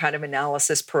of any kind of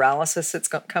analysis paralysis that's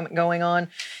going on,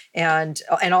 and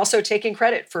also taking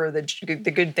credit for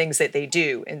the good things that they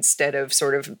do instead of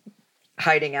sort of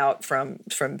hiding out from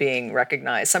being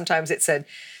recognized. Sometimes it said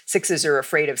 6s are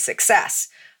afraid of success.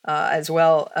 As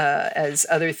well as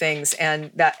other things,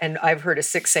 and I've heard a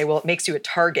 6 say, well, it makes you a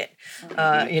target,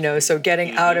 so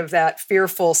getting out of that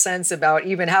fearful sense about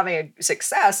even having a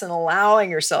success and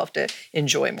allowing yourself to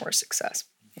enjoy more success.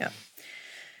 Yeah.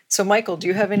 So Michael, do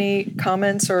you have any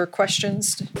comments or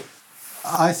questions?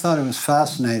 I thought it was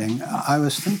fascinating. I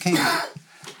was thinking,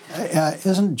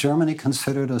 isn't Germany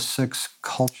considered a 6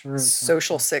 culture?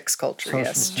 Social 6 culture,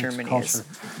 yes, Germany culture.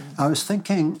 Is. I was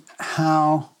thinking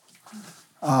how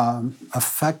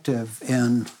effective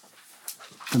in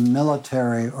the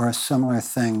military or similar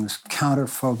things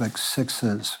counterphobic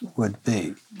 6s would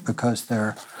be, because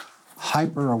they're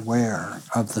hyper aware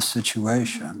of the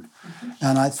situation.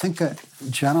 And I think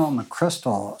General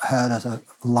McChrystal had a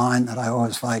line that I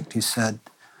always liked. He said,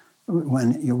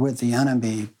 when you're with the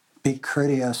enemy, be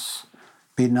courteous,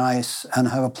 be nice, and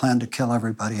have a plan to kill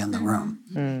everybody in the room.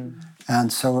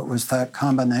 And so it was that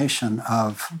combination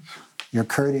of you're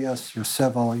courteous, you're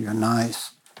civil, you're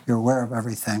nice, you're aware of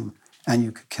everything, and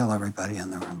you could kill everybody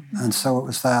in the room. And so it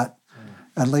was that,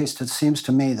 at least it seems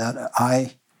to me that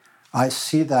I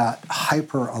see that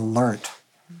hyper alert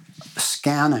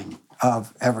scanning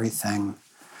of everything,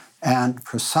 and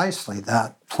precisely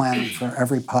that planning for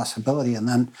every possibility. And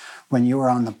then when you were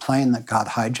on the plane that got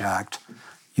hijacked,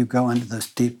 you go into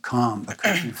this deep calm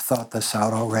because you've thought this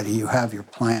out already. You have your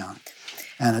plan.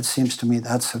 And it seems to me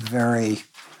that's a very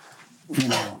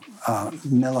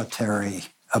military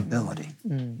ability.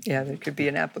 Yeah, there could be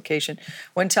an application.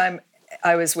 One time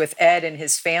I was with Ed and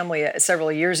his family several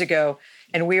years ago,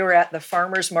 and we were at the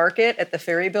farmers market at the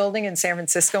Ferry Building in San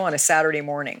Francisco on a Saturday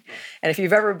morning. And if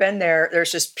you've ever been there,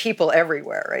 there's just people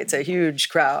everywhere, right? It's a huge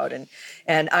crowd.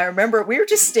 And I remember we were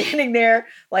just standing there,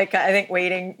 like I think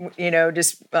waiting,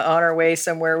 just on our way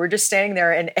somewhere. We're just standing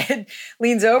there, and Ed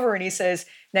leans over and he says,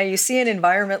 now you see an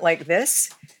environment like this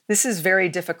is very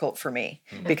difficult for me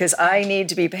because I need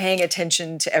to be paying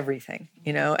attention to everything,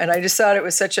 and I just thought it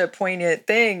was such a poignant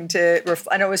thing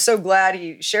and I was so glad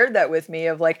he shared that with me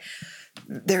of like,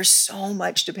 there's so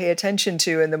much to pay attention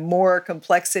to, and the more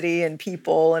complexity and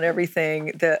people and everything,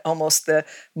 the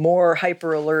more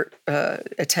hyper alert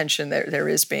attention there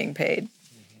is being paid.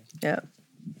 Yeah.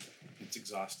 It's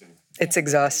exhausting. It's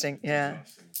exhausting. Yeah.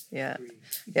 Yeah.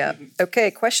 Yeah.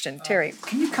 Okay. Question, Terry.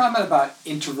 Can you comment about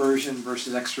introversion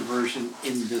versus extroversion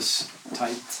in this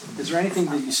type? Is there anything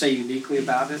that you say uniquely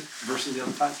about it versus the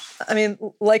other types? I mean,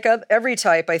 like every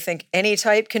type, I think any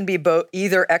type can be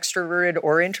either extroverted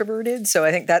or introverted. So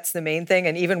I think that's the main thing.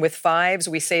 And even with 5s,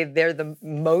 we say they're the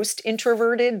most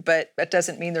introverted, but that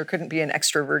doesn't mean there couldn't be an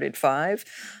extroverted 5.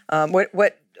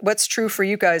 What's true for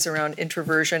you guys around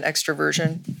introversion,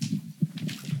 extroversion?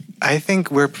 I think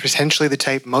we're potentially the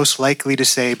type most likely to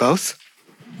say both.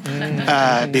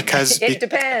 because it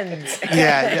depends.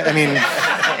 Yeah, I mean,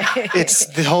 it's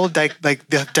the whole the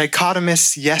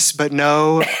dichotomous yes but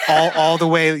no, all the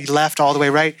way left, all the way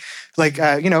right. Like,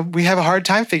 we have a hard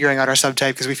time figuring out our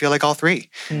subtype because we feel like all three.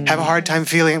 Have a hard time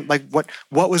feeling like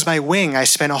what was my wing? I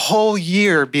spent a whole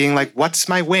year being like, what's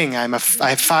my wing? I have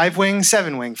 5 wing,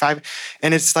 7 wing, 5,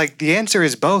 and it's like the answer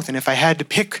is both. And if I had to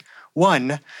pick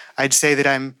one, I'd say that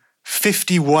I'm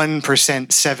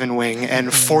 51% 7 wing and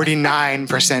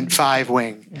 49% 5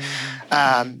 wing.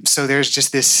 So there's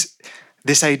just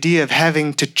this idea of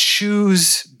having to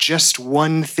choose just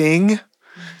one thing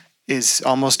is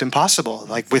almost impossible.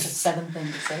 Like with 7 thing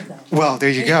to say though. Well, there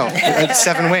you go.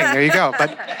 7 wing, there you go.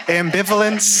 But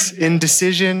ambivalence,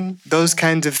 indecision, those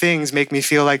kinds of things make me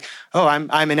feel like, oh, I'm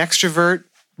an extrovert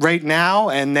right now,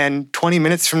 and then 20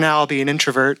 minutes from now I'll be an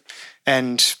introvert,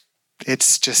 and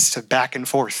it's just a back and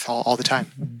forth all the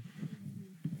time.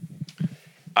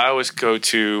 I always go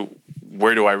to,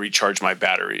 where do I recharge my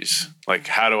batteries? Like,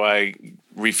 how do I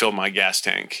refill my gas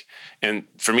tank? And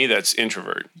for me, that's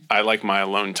introvert. I like my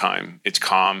alone time. It's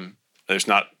calm. There's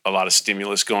not a lot of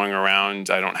stimulus going around.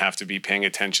 I don't have to be paying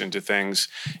attention to things.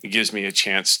 It gives me a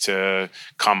chance to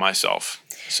calm myself.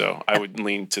 So I would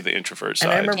lean to the introvert side.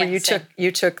 And I remember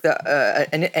you took the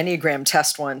an Enneagram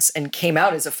test once and came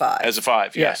out as a 5. As a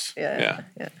 5, yes. Yeah.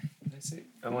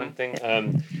 One thing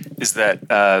is that,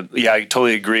 I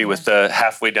totally agree with the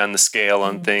halfway down the scale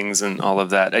on things and all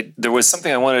of that. There was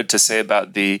something I wanted to say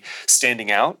about the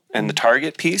standing out and the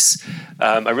target piece.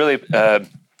 I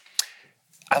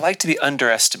like to be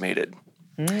underestimated.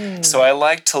 So I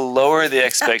like to lower the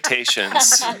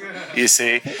expectations, you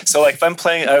see. So like if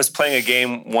I was playing a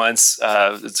game once,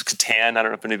 it's Catan, I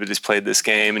don't know if anybody's played this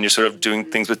game, and you're sort of doing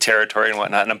things with territory and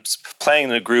whatnot, and I'm playing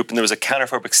in a group, and there was a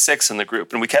counterphobic 6 in the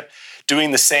group, and we kept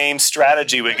doing the same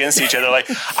strategy against each other, like,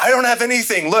 I don't have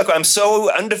anything, look, I'm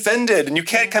so undefended, and you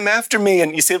can't come after me,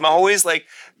 and you see, I'm always like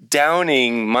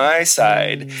downing my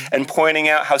side and pointing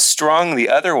out how strong the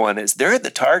other one is. They're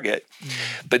the target,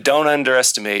 but don't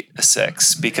underestimate a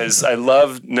 6, because I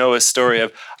love Noah's story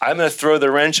of, I'm going to throw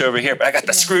the wrench over here, but I got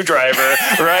the screwdriver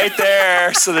right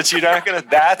there, so that you're not going to,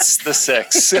 that's the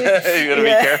 6. You got to be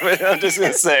careful. I'm just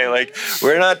going to say, like,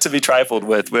 we're not to be trifled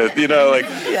with, but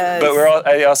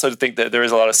I also think that there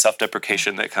is a lot of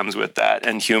self-deprecation that comes with that,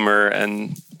 and humor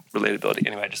and relatability.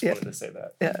 Anyway, I just wanted to say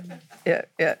that.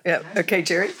 Yeah. Okay,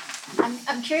 Jerry?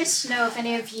 I'm curious to know if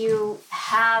any of you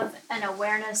have an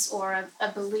awareness or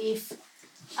a belief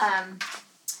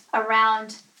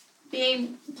around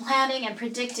planning and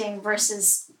predicting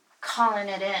versus calling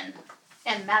it in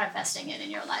and manifesting it in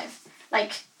your life.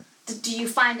 Like, do you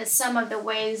find that some of the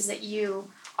ways that you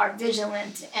are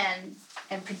vigilant and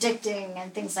predicting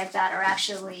and things like that are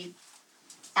actually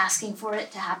asking for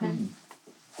it to happen?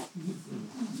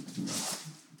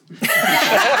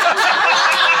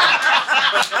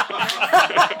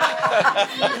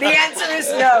 The answer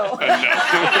is no.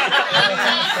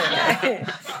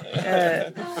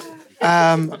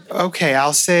 Okay,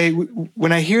 I'll say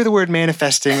when I hear the word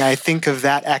manifesting, I think of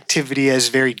that activity as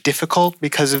very difficult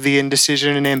because of the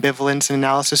indecision and ambivalence and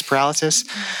analysis paralysis.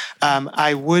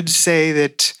 I would say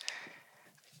that,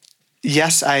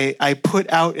 yes, I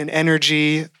put out an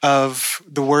energy of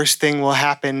the worst thing will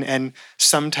happen, and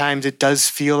sometimes it does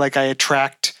feel like I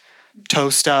attract toe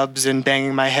stubs and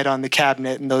banging my head on the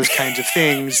cabinet and those kinds of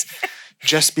things.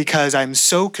 Just because I'm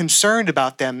so concerned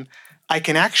about them, I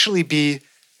can actually be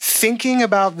thinking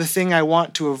about the thing I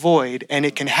want to avoid, and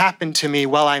it can happen to me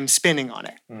while I'm spinning on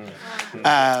it.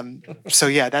 So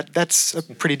yeah, that's a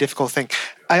pretty difficult thing.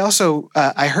 I also,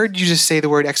 I heard you just say the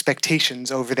word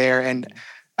expectations over there, and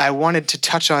I wanted to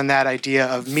touch on that idea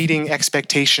of meeting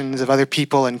expectations of other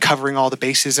people and covering all the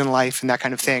bases in life and that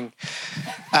kind of thing.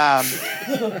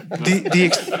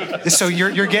 So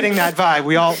you're getting that vibe.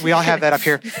 We all have that up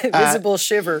here. Visible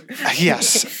shiver.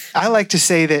 Yes. I like to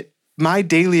say that my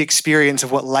daily experience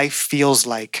of what life feels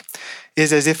like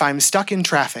is as if I'm stuck in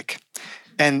traffic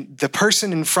and the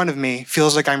person in front of me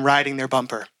feels like I'm riding their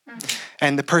bumper,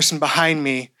 and the person behind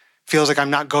me feels like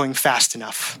I'm not going fast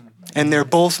enough. And they're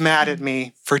both mad at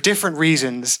me for different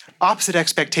reasons, opposite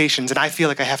expectations, and I feel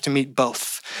like I have to meet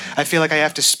both. I feel like I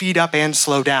have to speed up and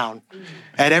slow down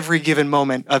at every given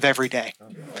moment of every day.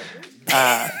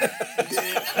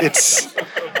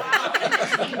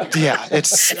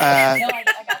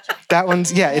 That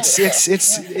one's,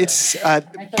 it's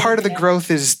part of the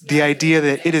growth is the idea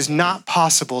that it is not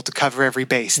possible to cover every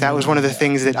base. That was one of the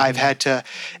things that I've had to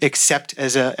accept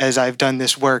as I've done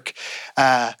this work.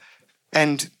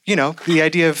 And, the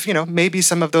idea of, maybe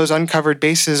some of those uncovered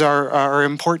bases are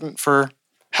important for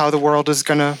how the world is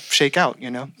going to shake out,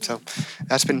 So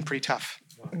that's been pretty tough.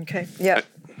 Okay. Yeah.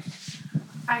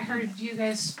 I heard you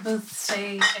guys both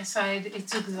say aside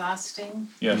it's exhausting.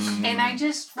 Yes. And I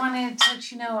just wanted to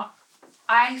let you know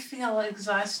I feel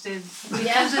exhausted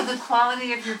because of the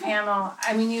quality of your panel.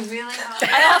 I mean, you really are.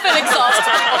 I often exhaust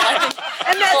people.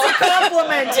 And that's a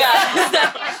compliment.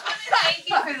 Thank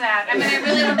you for that. I mean, I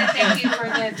really want to thank you for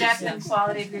the depth and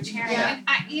quality of your sharing. And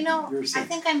I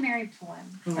think I'm married to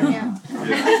one. Yeah.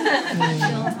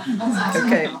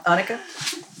 Okay, Annika?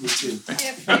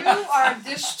 If you are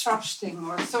distrusting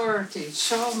authority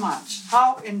so much,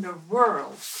 how in the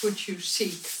world could you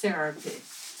seek therapy?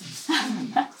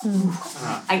 I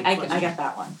got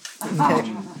that one.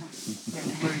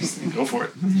 Go for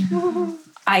it.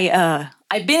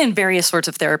 I've been in various sorts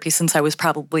of therapy since I was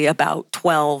probably about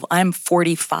 12. I'm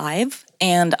 45,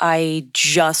 and I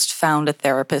just found a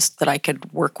therapist that I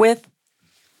could work with.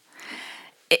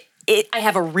 I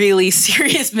have a really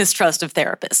serious mistrust of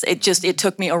therapists. It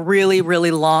took me a really,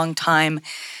 really long time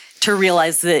to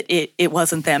realize that it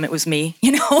wasn't them, it was me.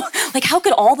 Like how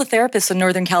could all the therapists in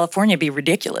Northern California be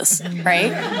ridiculous,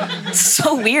 right?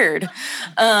 So weird.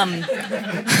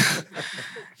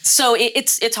 So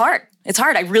it's hard. It's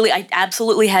hard. I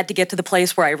absolutely had to get to the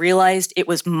place where I realized it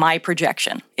was my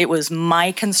projection. It was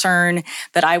my concern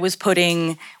that I was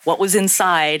putting what was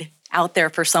inside out there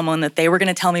for someone, that they were going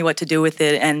to tell me what to do with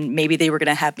it, and maybe they were going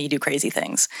to have me do crazy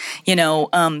things,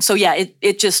 So yeah,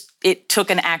 it took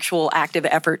an actual active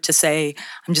effort to say,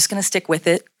 I'm just going to stick with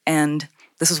it, and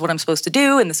this is what I'm supposed to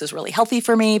do, and this is really healthy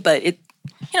for me. But it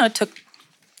took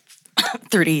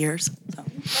 30 years. So.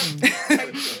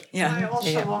 Yeah. I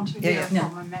also want to hear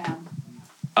from a man.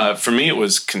 For me, it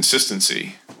was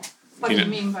consistency. What do you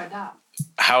mean by that?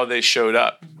 How they showed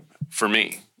up for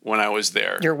me when I was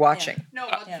there. You're watching. No,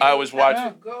 I was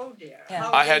watching. to go there. Yeah.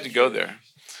 I had to go there.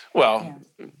 Well,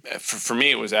 for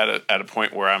me, it was at a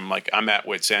point where I'm at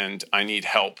wit's end. I need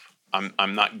help.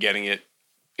 I'm not getting it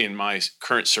in my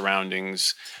current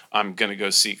surroundings. I'm going to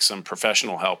go seek some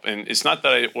professional help. And it's not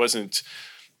that I wasn't,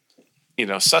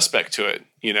 suspect to it,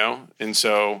 and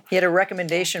so. He had a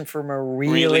recommendation from a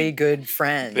really good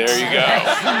friend. There you go.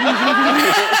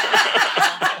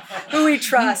 Who he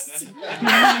trusts.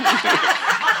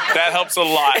 That helps a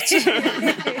lot. You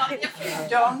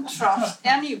don't trust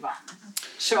anyone.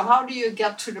 So how do you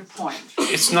get to the point?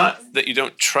 It's not that you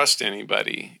don't trust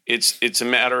anybody. It's a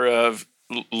matter of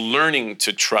learning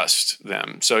to trust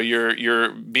them. So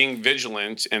you're being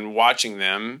vigilant and watching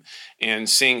them and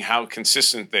seeing how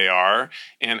consistent they are.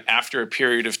 And after a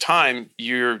period of time,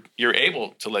 you're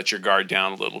able to let your guard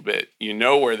down a little bit. You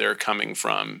know where they're coming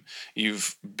from.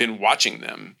 You've been watching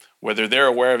them, whether they're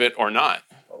aware of it or not.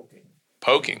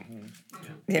 Poking.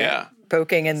 Yeah.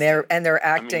 Poking, and they're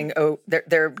acting.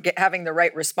 They're having the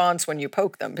right response when you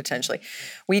poke them. Potentially,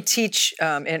 we teach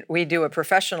and we do a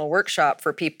professional workshop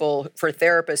for people, for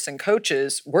therapists and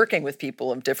coaches working with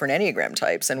people of different Enneagram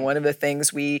types. And one of the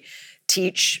things we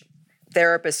teach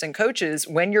therapists and coaches,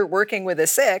 when you're working with a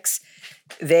 6,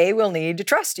 they will need to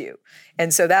trust you.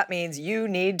 And so that means you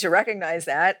need to recognize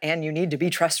that, and you need to be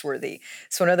trustworthy.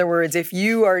 So in other words, if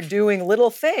you are doing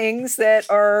little things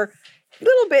that are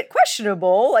little bit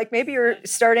questionable, like maybe you're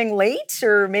starting late,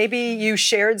 or maybe you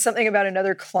shared something about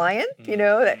another client,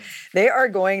 that they are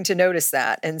going to notice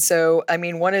that. And so,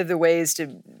 one of the ways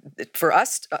for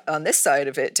us on this side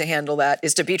of it to handle that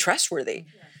is to be trustworthy,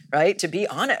 right? To be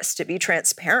honest, to be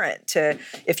transparent,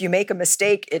 if you make a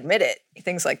mistake, admit it,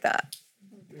 things like that.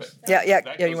 Yeah.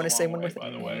 You want to say one more thing? By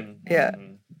the way. Yeah.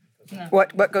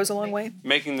 What goes a long way?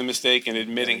 Making the mistake and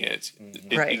admitting it.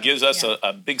 Right. It gives us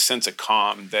a big sense of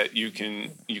calm that you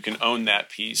can own that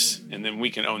piece, and then we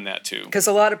can own that too. Because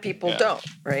a lot of people don't,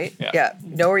 right? Yeah.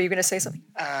 Noah, are you going to say something?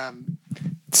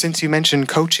 Since you mentioned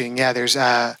coaching, there's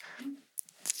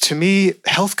to me,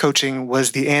 health coaching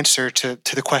was the answer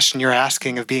to the question you're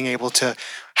asking of being able to,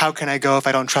 how can I go if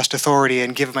I don't trust authority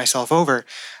and give myself over?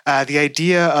 The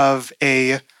idea of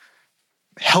a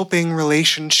helping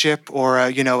relationship, or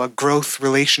a growth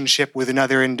relationship with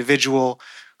another individual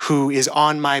who is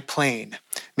on my plane,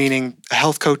 meaning a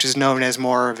health coach is known as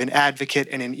more of an advocate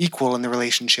and an equal in the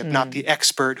relationship, not the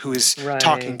expert who is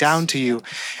talking down to you.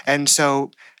 And so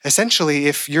essentially,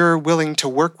 if you're willing to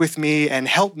work with me and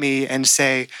help me and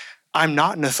say, I'm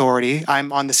not an authority,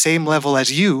 I'm on the same level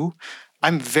as you,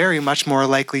 I'm very much more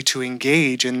likely to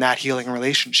engage in that healing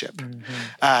relationship.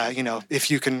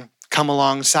 If you can come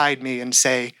alongside me and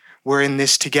say, we're in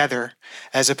this together,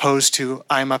 as opposed to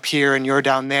I'm up here and you're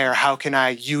down there, how can I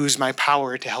use my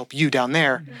power to help you down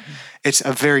there? It's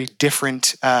a very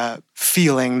different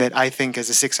feeling that I think as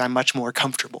a 6 I'm much more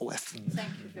comfortable with. Thank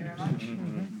you very much.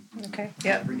 Okay.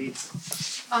 Yeah. Whoever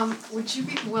needs it. Would you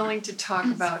be willing to talk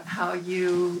about how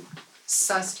you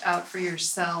sussed out for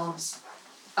yourselves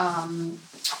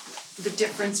the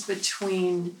difference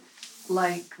between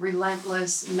like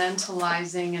relentless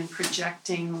mentalizing and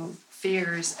projecting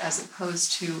fears as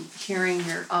opposed to hearing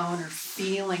your own or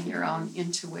feeling your own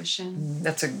intuition?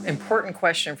 That's an important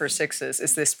question for sixes.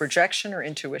 Is this projection or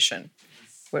intuition?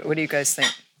 What do you guys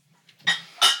think?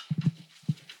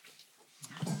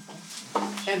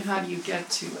 And how do you get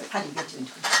to it? How do you get to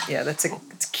intuition? Yeah, it's a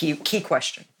key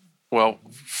question. Well,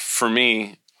 for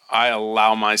me, I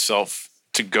allow myself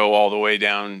to go all the way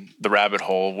down the rabbit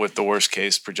hole with the worst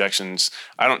case projections.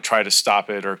 I don't try to stop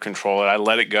it or control it. I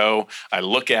let it go. I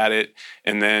look at it,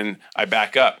 and then I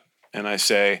back up and I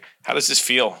say, how does this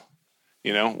feel?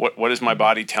 You know, what is my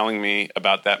body telling me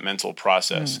about that mental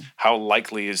process? How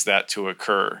likely is that to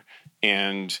occur?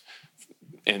 And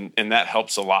that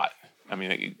helps a lot. I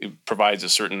mean, it provides a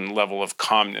certain level of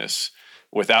calmness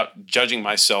without judging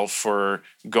myself for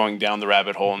going down the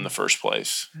rabbit hole in the first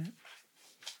place.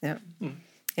 Yeah.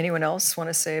 Anyone else want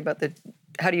to say about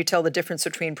how do you tell the difference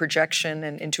between projection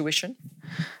and intuition?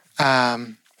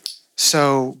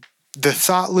 So the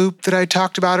thought loop that I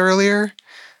talked about earlier,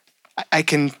 I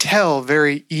can tell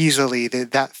very easily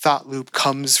that thought loop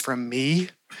comes from me.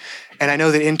 And I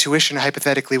know that intuition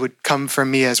hypothetically would come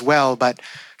from me as well, but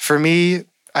for me,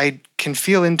 I can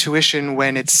feel intuition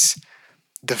when it's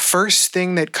the first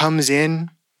thing that comes in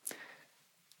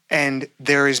and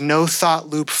there is no thought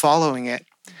loop following it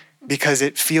because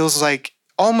it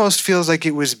almost feels like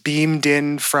it was beamed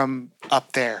in from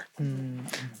up there.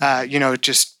 It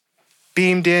just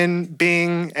beamed in,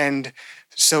 bing, and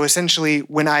so essentially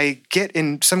when I get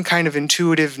in some kind of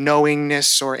intuitive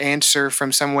knowingness or answer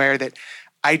from somewhere that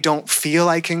I don't feel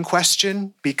I can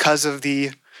question because of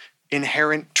the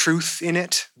inherent truth in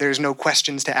it, there's no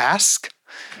questions to ask.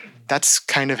 That's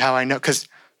kind of how I know, because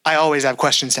I always have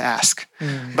questions to ask.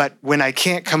 But when I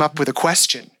can't come up with a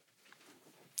question,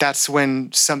 that's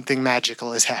when something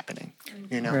magical is happening.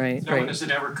 Right. Does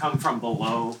it ever come from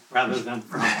below rather than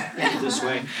from this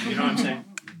way? You know what I'm saying?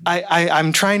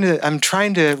 I'm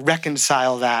trying to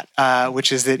reconcile that,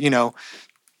 which is that,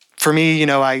 for me,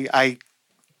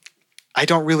 I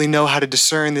don't really know how to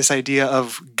discern this idea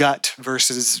of gut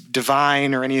versus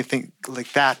divine or anything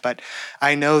like that, but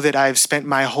I know that I've spent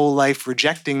my whole life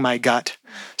rejecting my gut.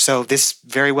 So this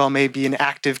very well may be an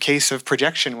active case of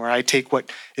projection where I take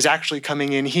what is actually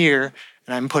coming in here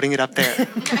and I'm putting it up there.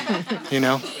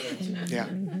 Yeah.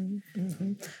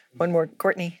 One more,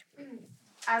 Courtney.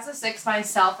 As a 6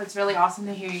 myself, it's really awesome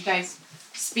to hear you guys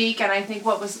speak, and I think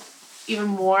what was even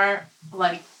more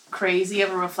crazy of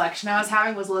a reflection I was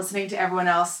having was listening to everyone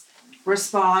else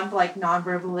respond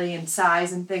non-verbally and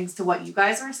sighs and things to what you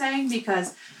guys were saying,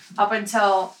 because up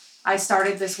until I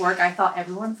started this work, I thought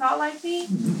everyone felt like me.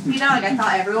 I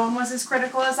thought everyone was as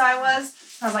critical as I was.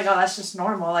 I was like, oh, that's just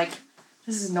normal.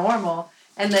 This is normal.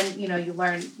 And then, you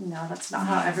learn, no, that's not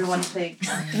how everyone thinks.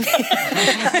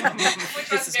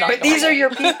 But these are your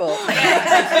people. And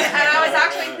I was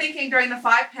actually thinking during the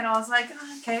 5 panel, I was like,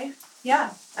 oh, okay,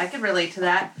 yeah, I could relate to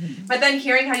that. But then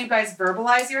hearing how you guys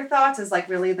verbalize your thoughts is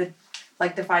really the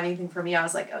defining thing for me. I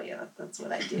was like, oh yeah, that's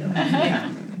what I do.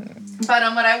 Yeah.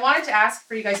 But what I wanted to ask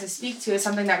for you guys to speak to is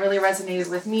something that really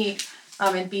resonated with me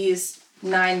in B's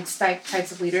 9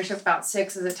 types of leadership about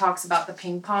 6, is it talks about the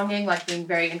ping-ponging, being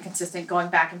very inconsistent, going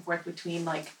back and forth between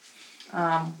it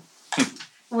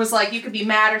was you could be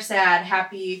mad or sad,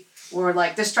 happy or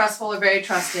distrustful or very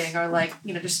trusting, or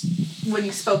just when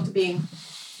you spoke to being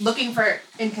looking for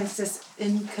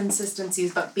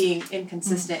inconsistencies, but being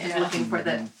inconsistent and looking for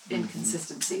the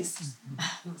inconsistencies.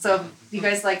 So you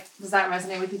guys does that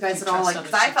resonate with you guys at all?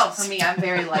 Because I felt for me, I'm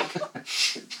very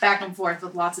back and forth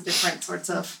with lots of different sorts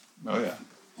of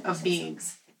of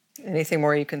beings. Anything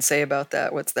more you can say about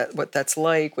that? What that's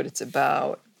like, what it's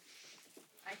about?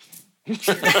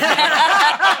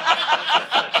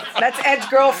 That's Ed's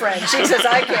girlfriend. She says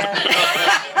I can.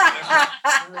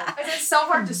 It's so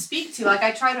hard to speak to.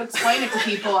 I try to explain it to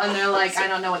people, and they're like, I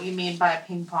don't know what you mean by a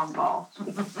ping pong ball.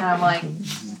 And I'm like,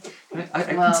 I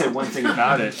can say one thing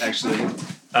about it, actually.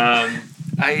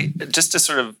 I just to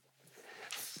sort of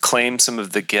claim some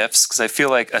of the gifts, because I feel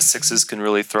like us 6s can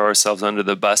really throw ourselves under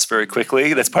the bus very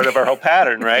quickly. That's part of our whole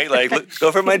pattern, right? Look,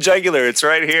 go for my jugular. It's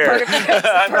right here.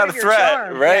 I'm not a threat.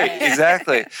 Charm. Right,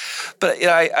 exactly. But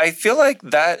I feel like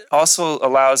that also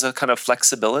allows a kind of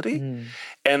flexibility.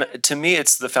 And to me,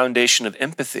 it's the foundation of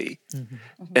empathy.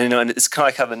 And it's kind of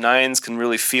like how the 9s can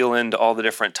really feel into all the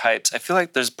different types. I feel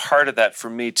like there's part of that for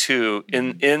me too,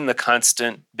 in the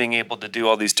constant being able to do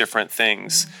all these different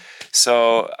things.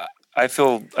 So I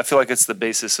feel like it's the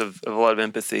basis of a lot of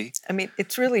empathy. I mean,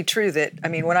 it's really true that,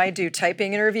 when I do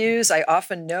typing interviews, I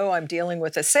often know I'm dealing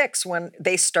with a 6 when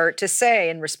they start to say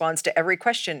in response to every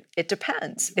question, it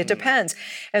depends. It depends.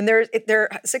 And their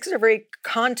 6s are very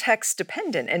context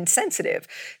dependent and sensitive.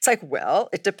 It's like, well,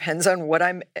 it depends on what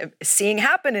I'm seeing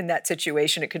happen in that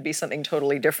situation. It could be something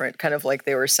totally different, kind of like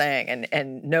they were saying.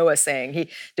 And Noah saying,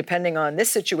 depending on this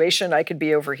situation, I could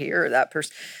be over here or that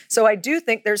person. So I do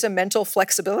think there's a mental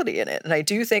flexibility in it. And I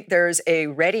do think there's a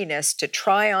readiness to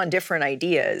try on different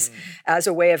ideas as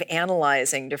a way of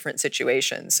analyzing different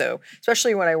situations. So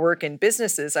especially when I work in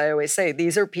businesses, I always say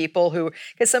these are people who,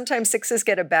 because sometimes 6s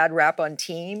get a bad rap on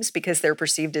teams because they're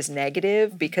perceived as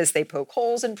negative, because they poke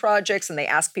holes in projects and they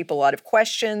ask people a lot of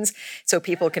questions so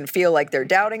people can feel like they're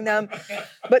doubting them.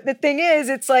 But the thing is,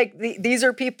 it's like these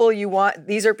are people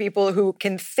these are people who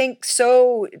can think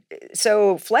so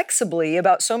flexibly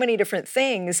about so many different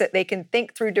things that they can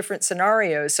think through different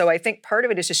scenarios. So I think part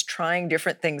of it is just trying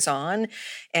different things on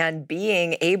and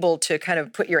being able to kind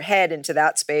of put your head into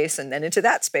that space and then into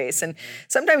that space. And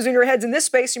sometimes when your head's in this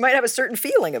space, you might have a certain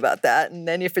feeling about that. And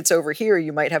then if it's over here,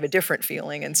 you might have a different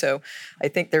feeling. And so I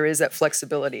think there is that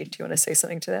flexibility. Do you want to say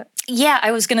something to that? Yeah,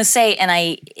 I was going to say, and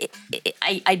I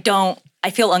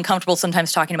feel uncomfortable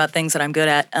sometimes talking about things that I'm good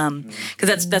at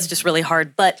because that's just really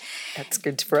hard. But that's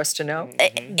good for us to know.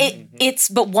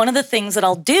 But one of the things that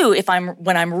I'll do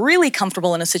when I'm really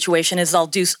comfortable in a situation is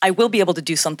I will be able to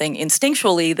do something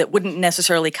instinctually that wouldn't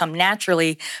necessarily come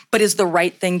naturally, but is the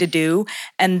right thing to do.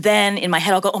 And then in my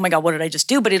head I'll go, oh my God, what did I just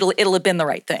do? But it'll have been the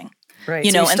right thing. Right.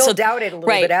 So you still doubt it a little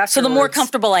bit afterwards. So the more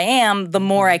comfortable I am, the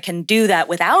more I can do that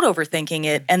without overthinking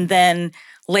it. And then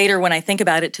later when I think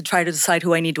about it to try to decide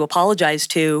who I need to apologize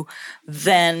to,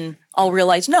 then I'll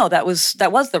realize, no, that was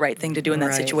the right thing to do in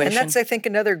that situation. And that's, I think,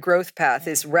 another growth path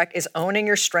is owning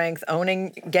your strength,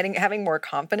 having more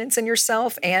confidence in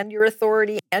yourself and your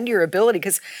authority and your ability.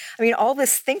 Because, all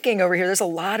this thinking over here, there's a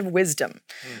lot of wisdom.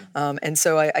 And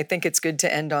so I think it's good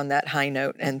to end on that high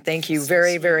note. And thank you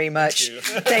very, very much.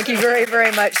 Thank you very,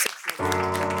 very much.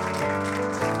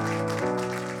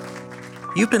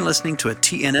 You've been listening to a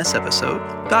TNS episode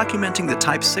documenting the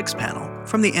Type 6 panel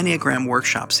from the Enneagram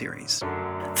Workshop Series.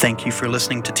 Thank you for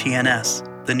listening to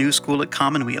TNS, the New School at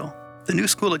Commonweal. The New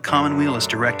School at Commonweal is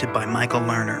directed by Michael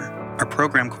Lerner. Our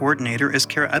program coordinator is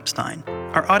Kara Epstein.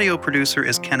 Our audio producer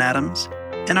is Ken Adams.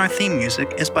 And our theme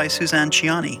music is by Suzanne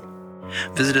Ciani.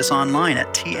 Visit us online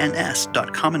at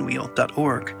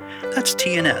tns.commonweal.org. That's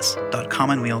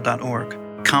tns.commonweal.org.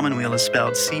 Commonweal is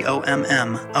spelled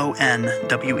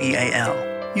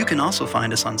COMMONWEAL. You can also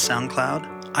find us on SoundCloud,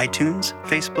 iTunes,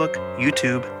 Facebook,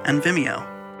 YouTube, and Vimeo.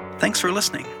 Thanks for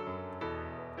listening.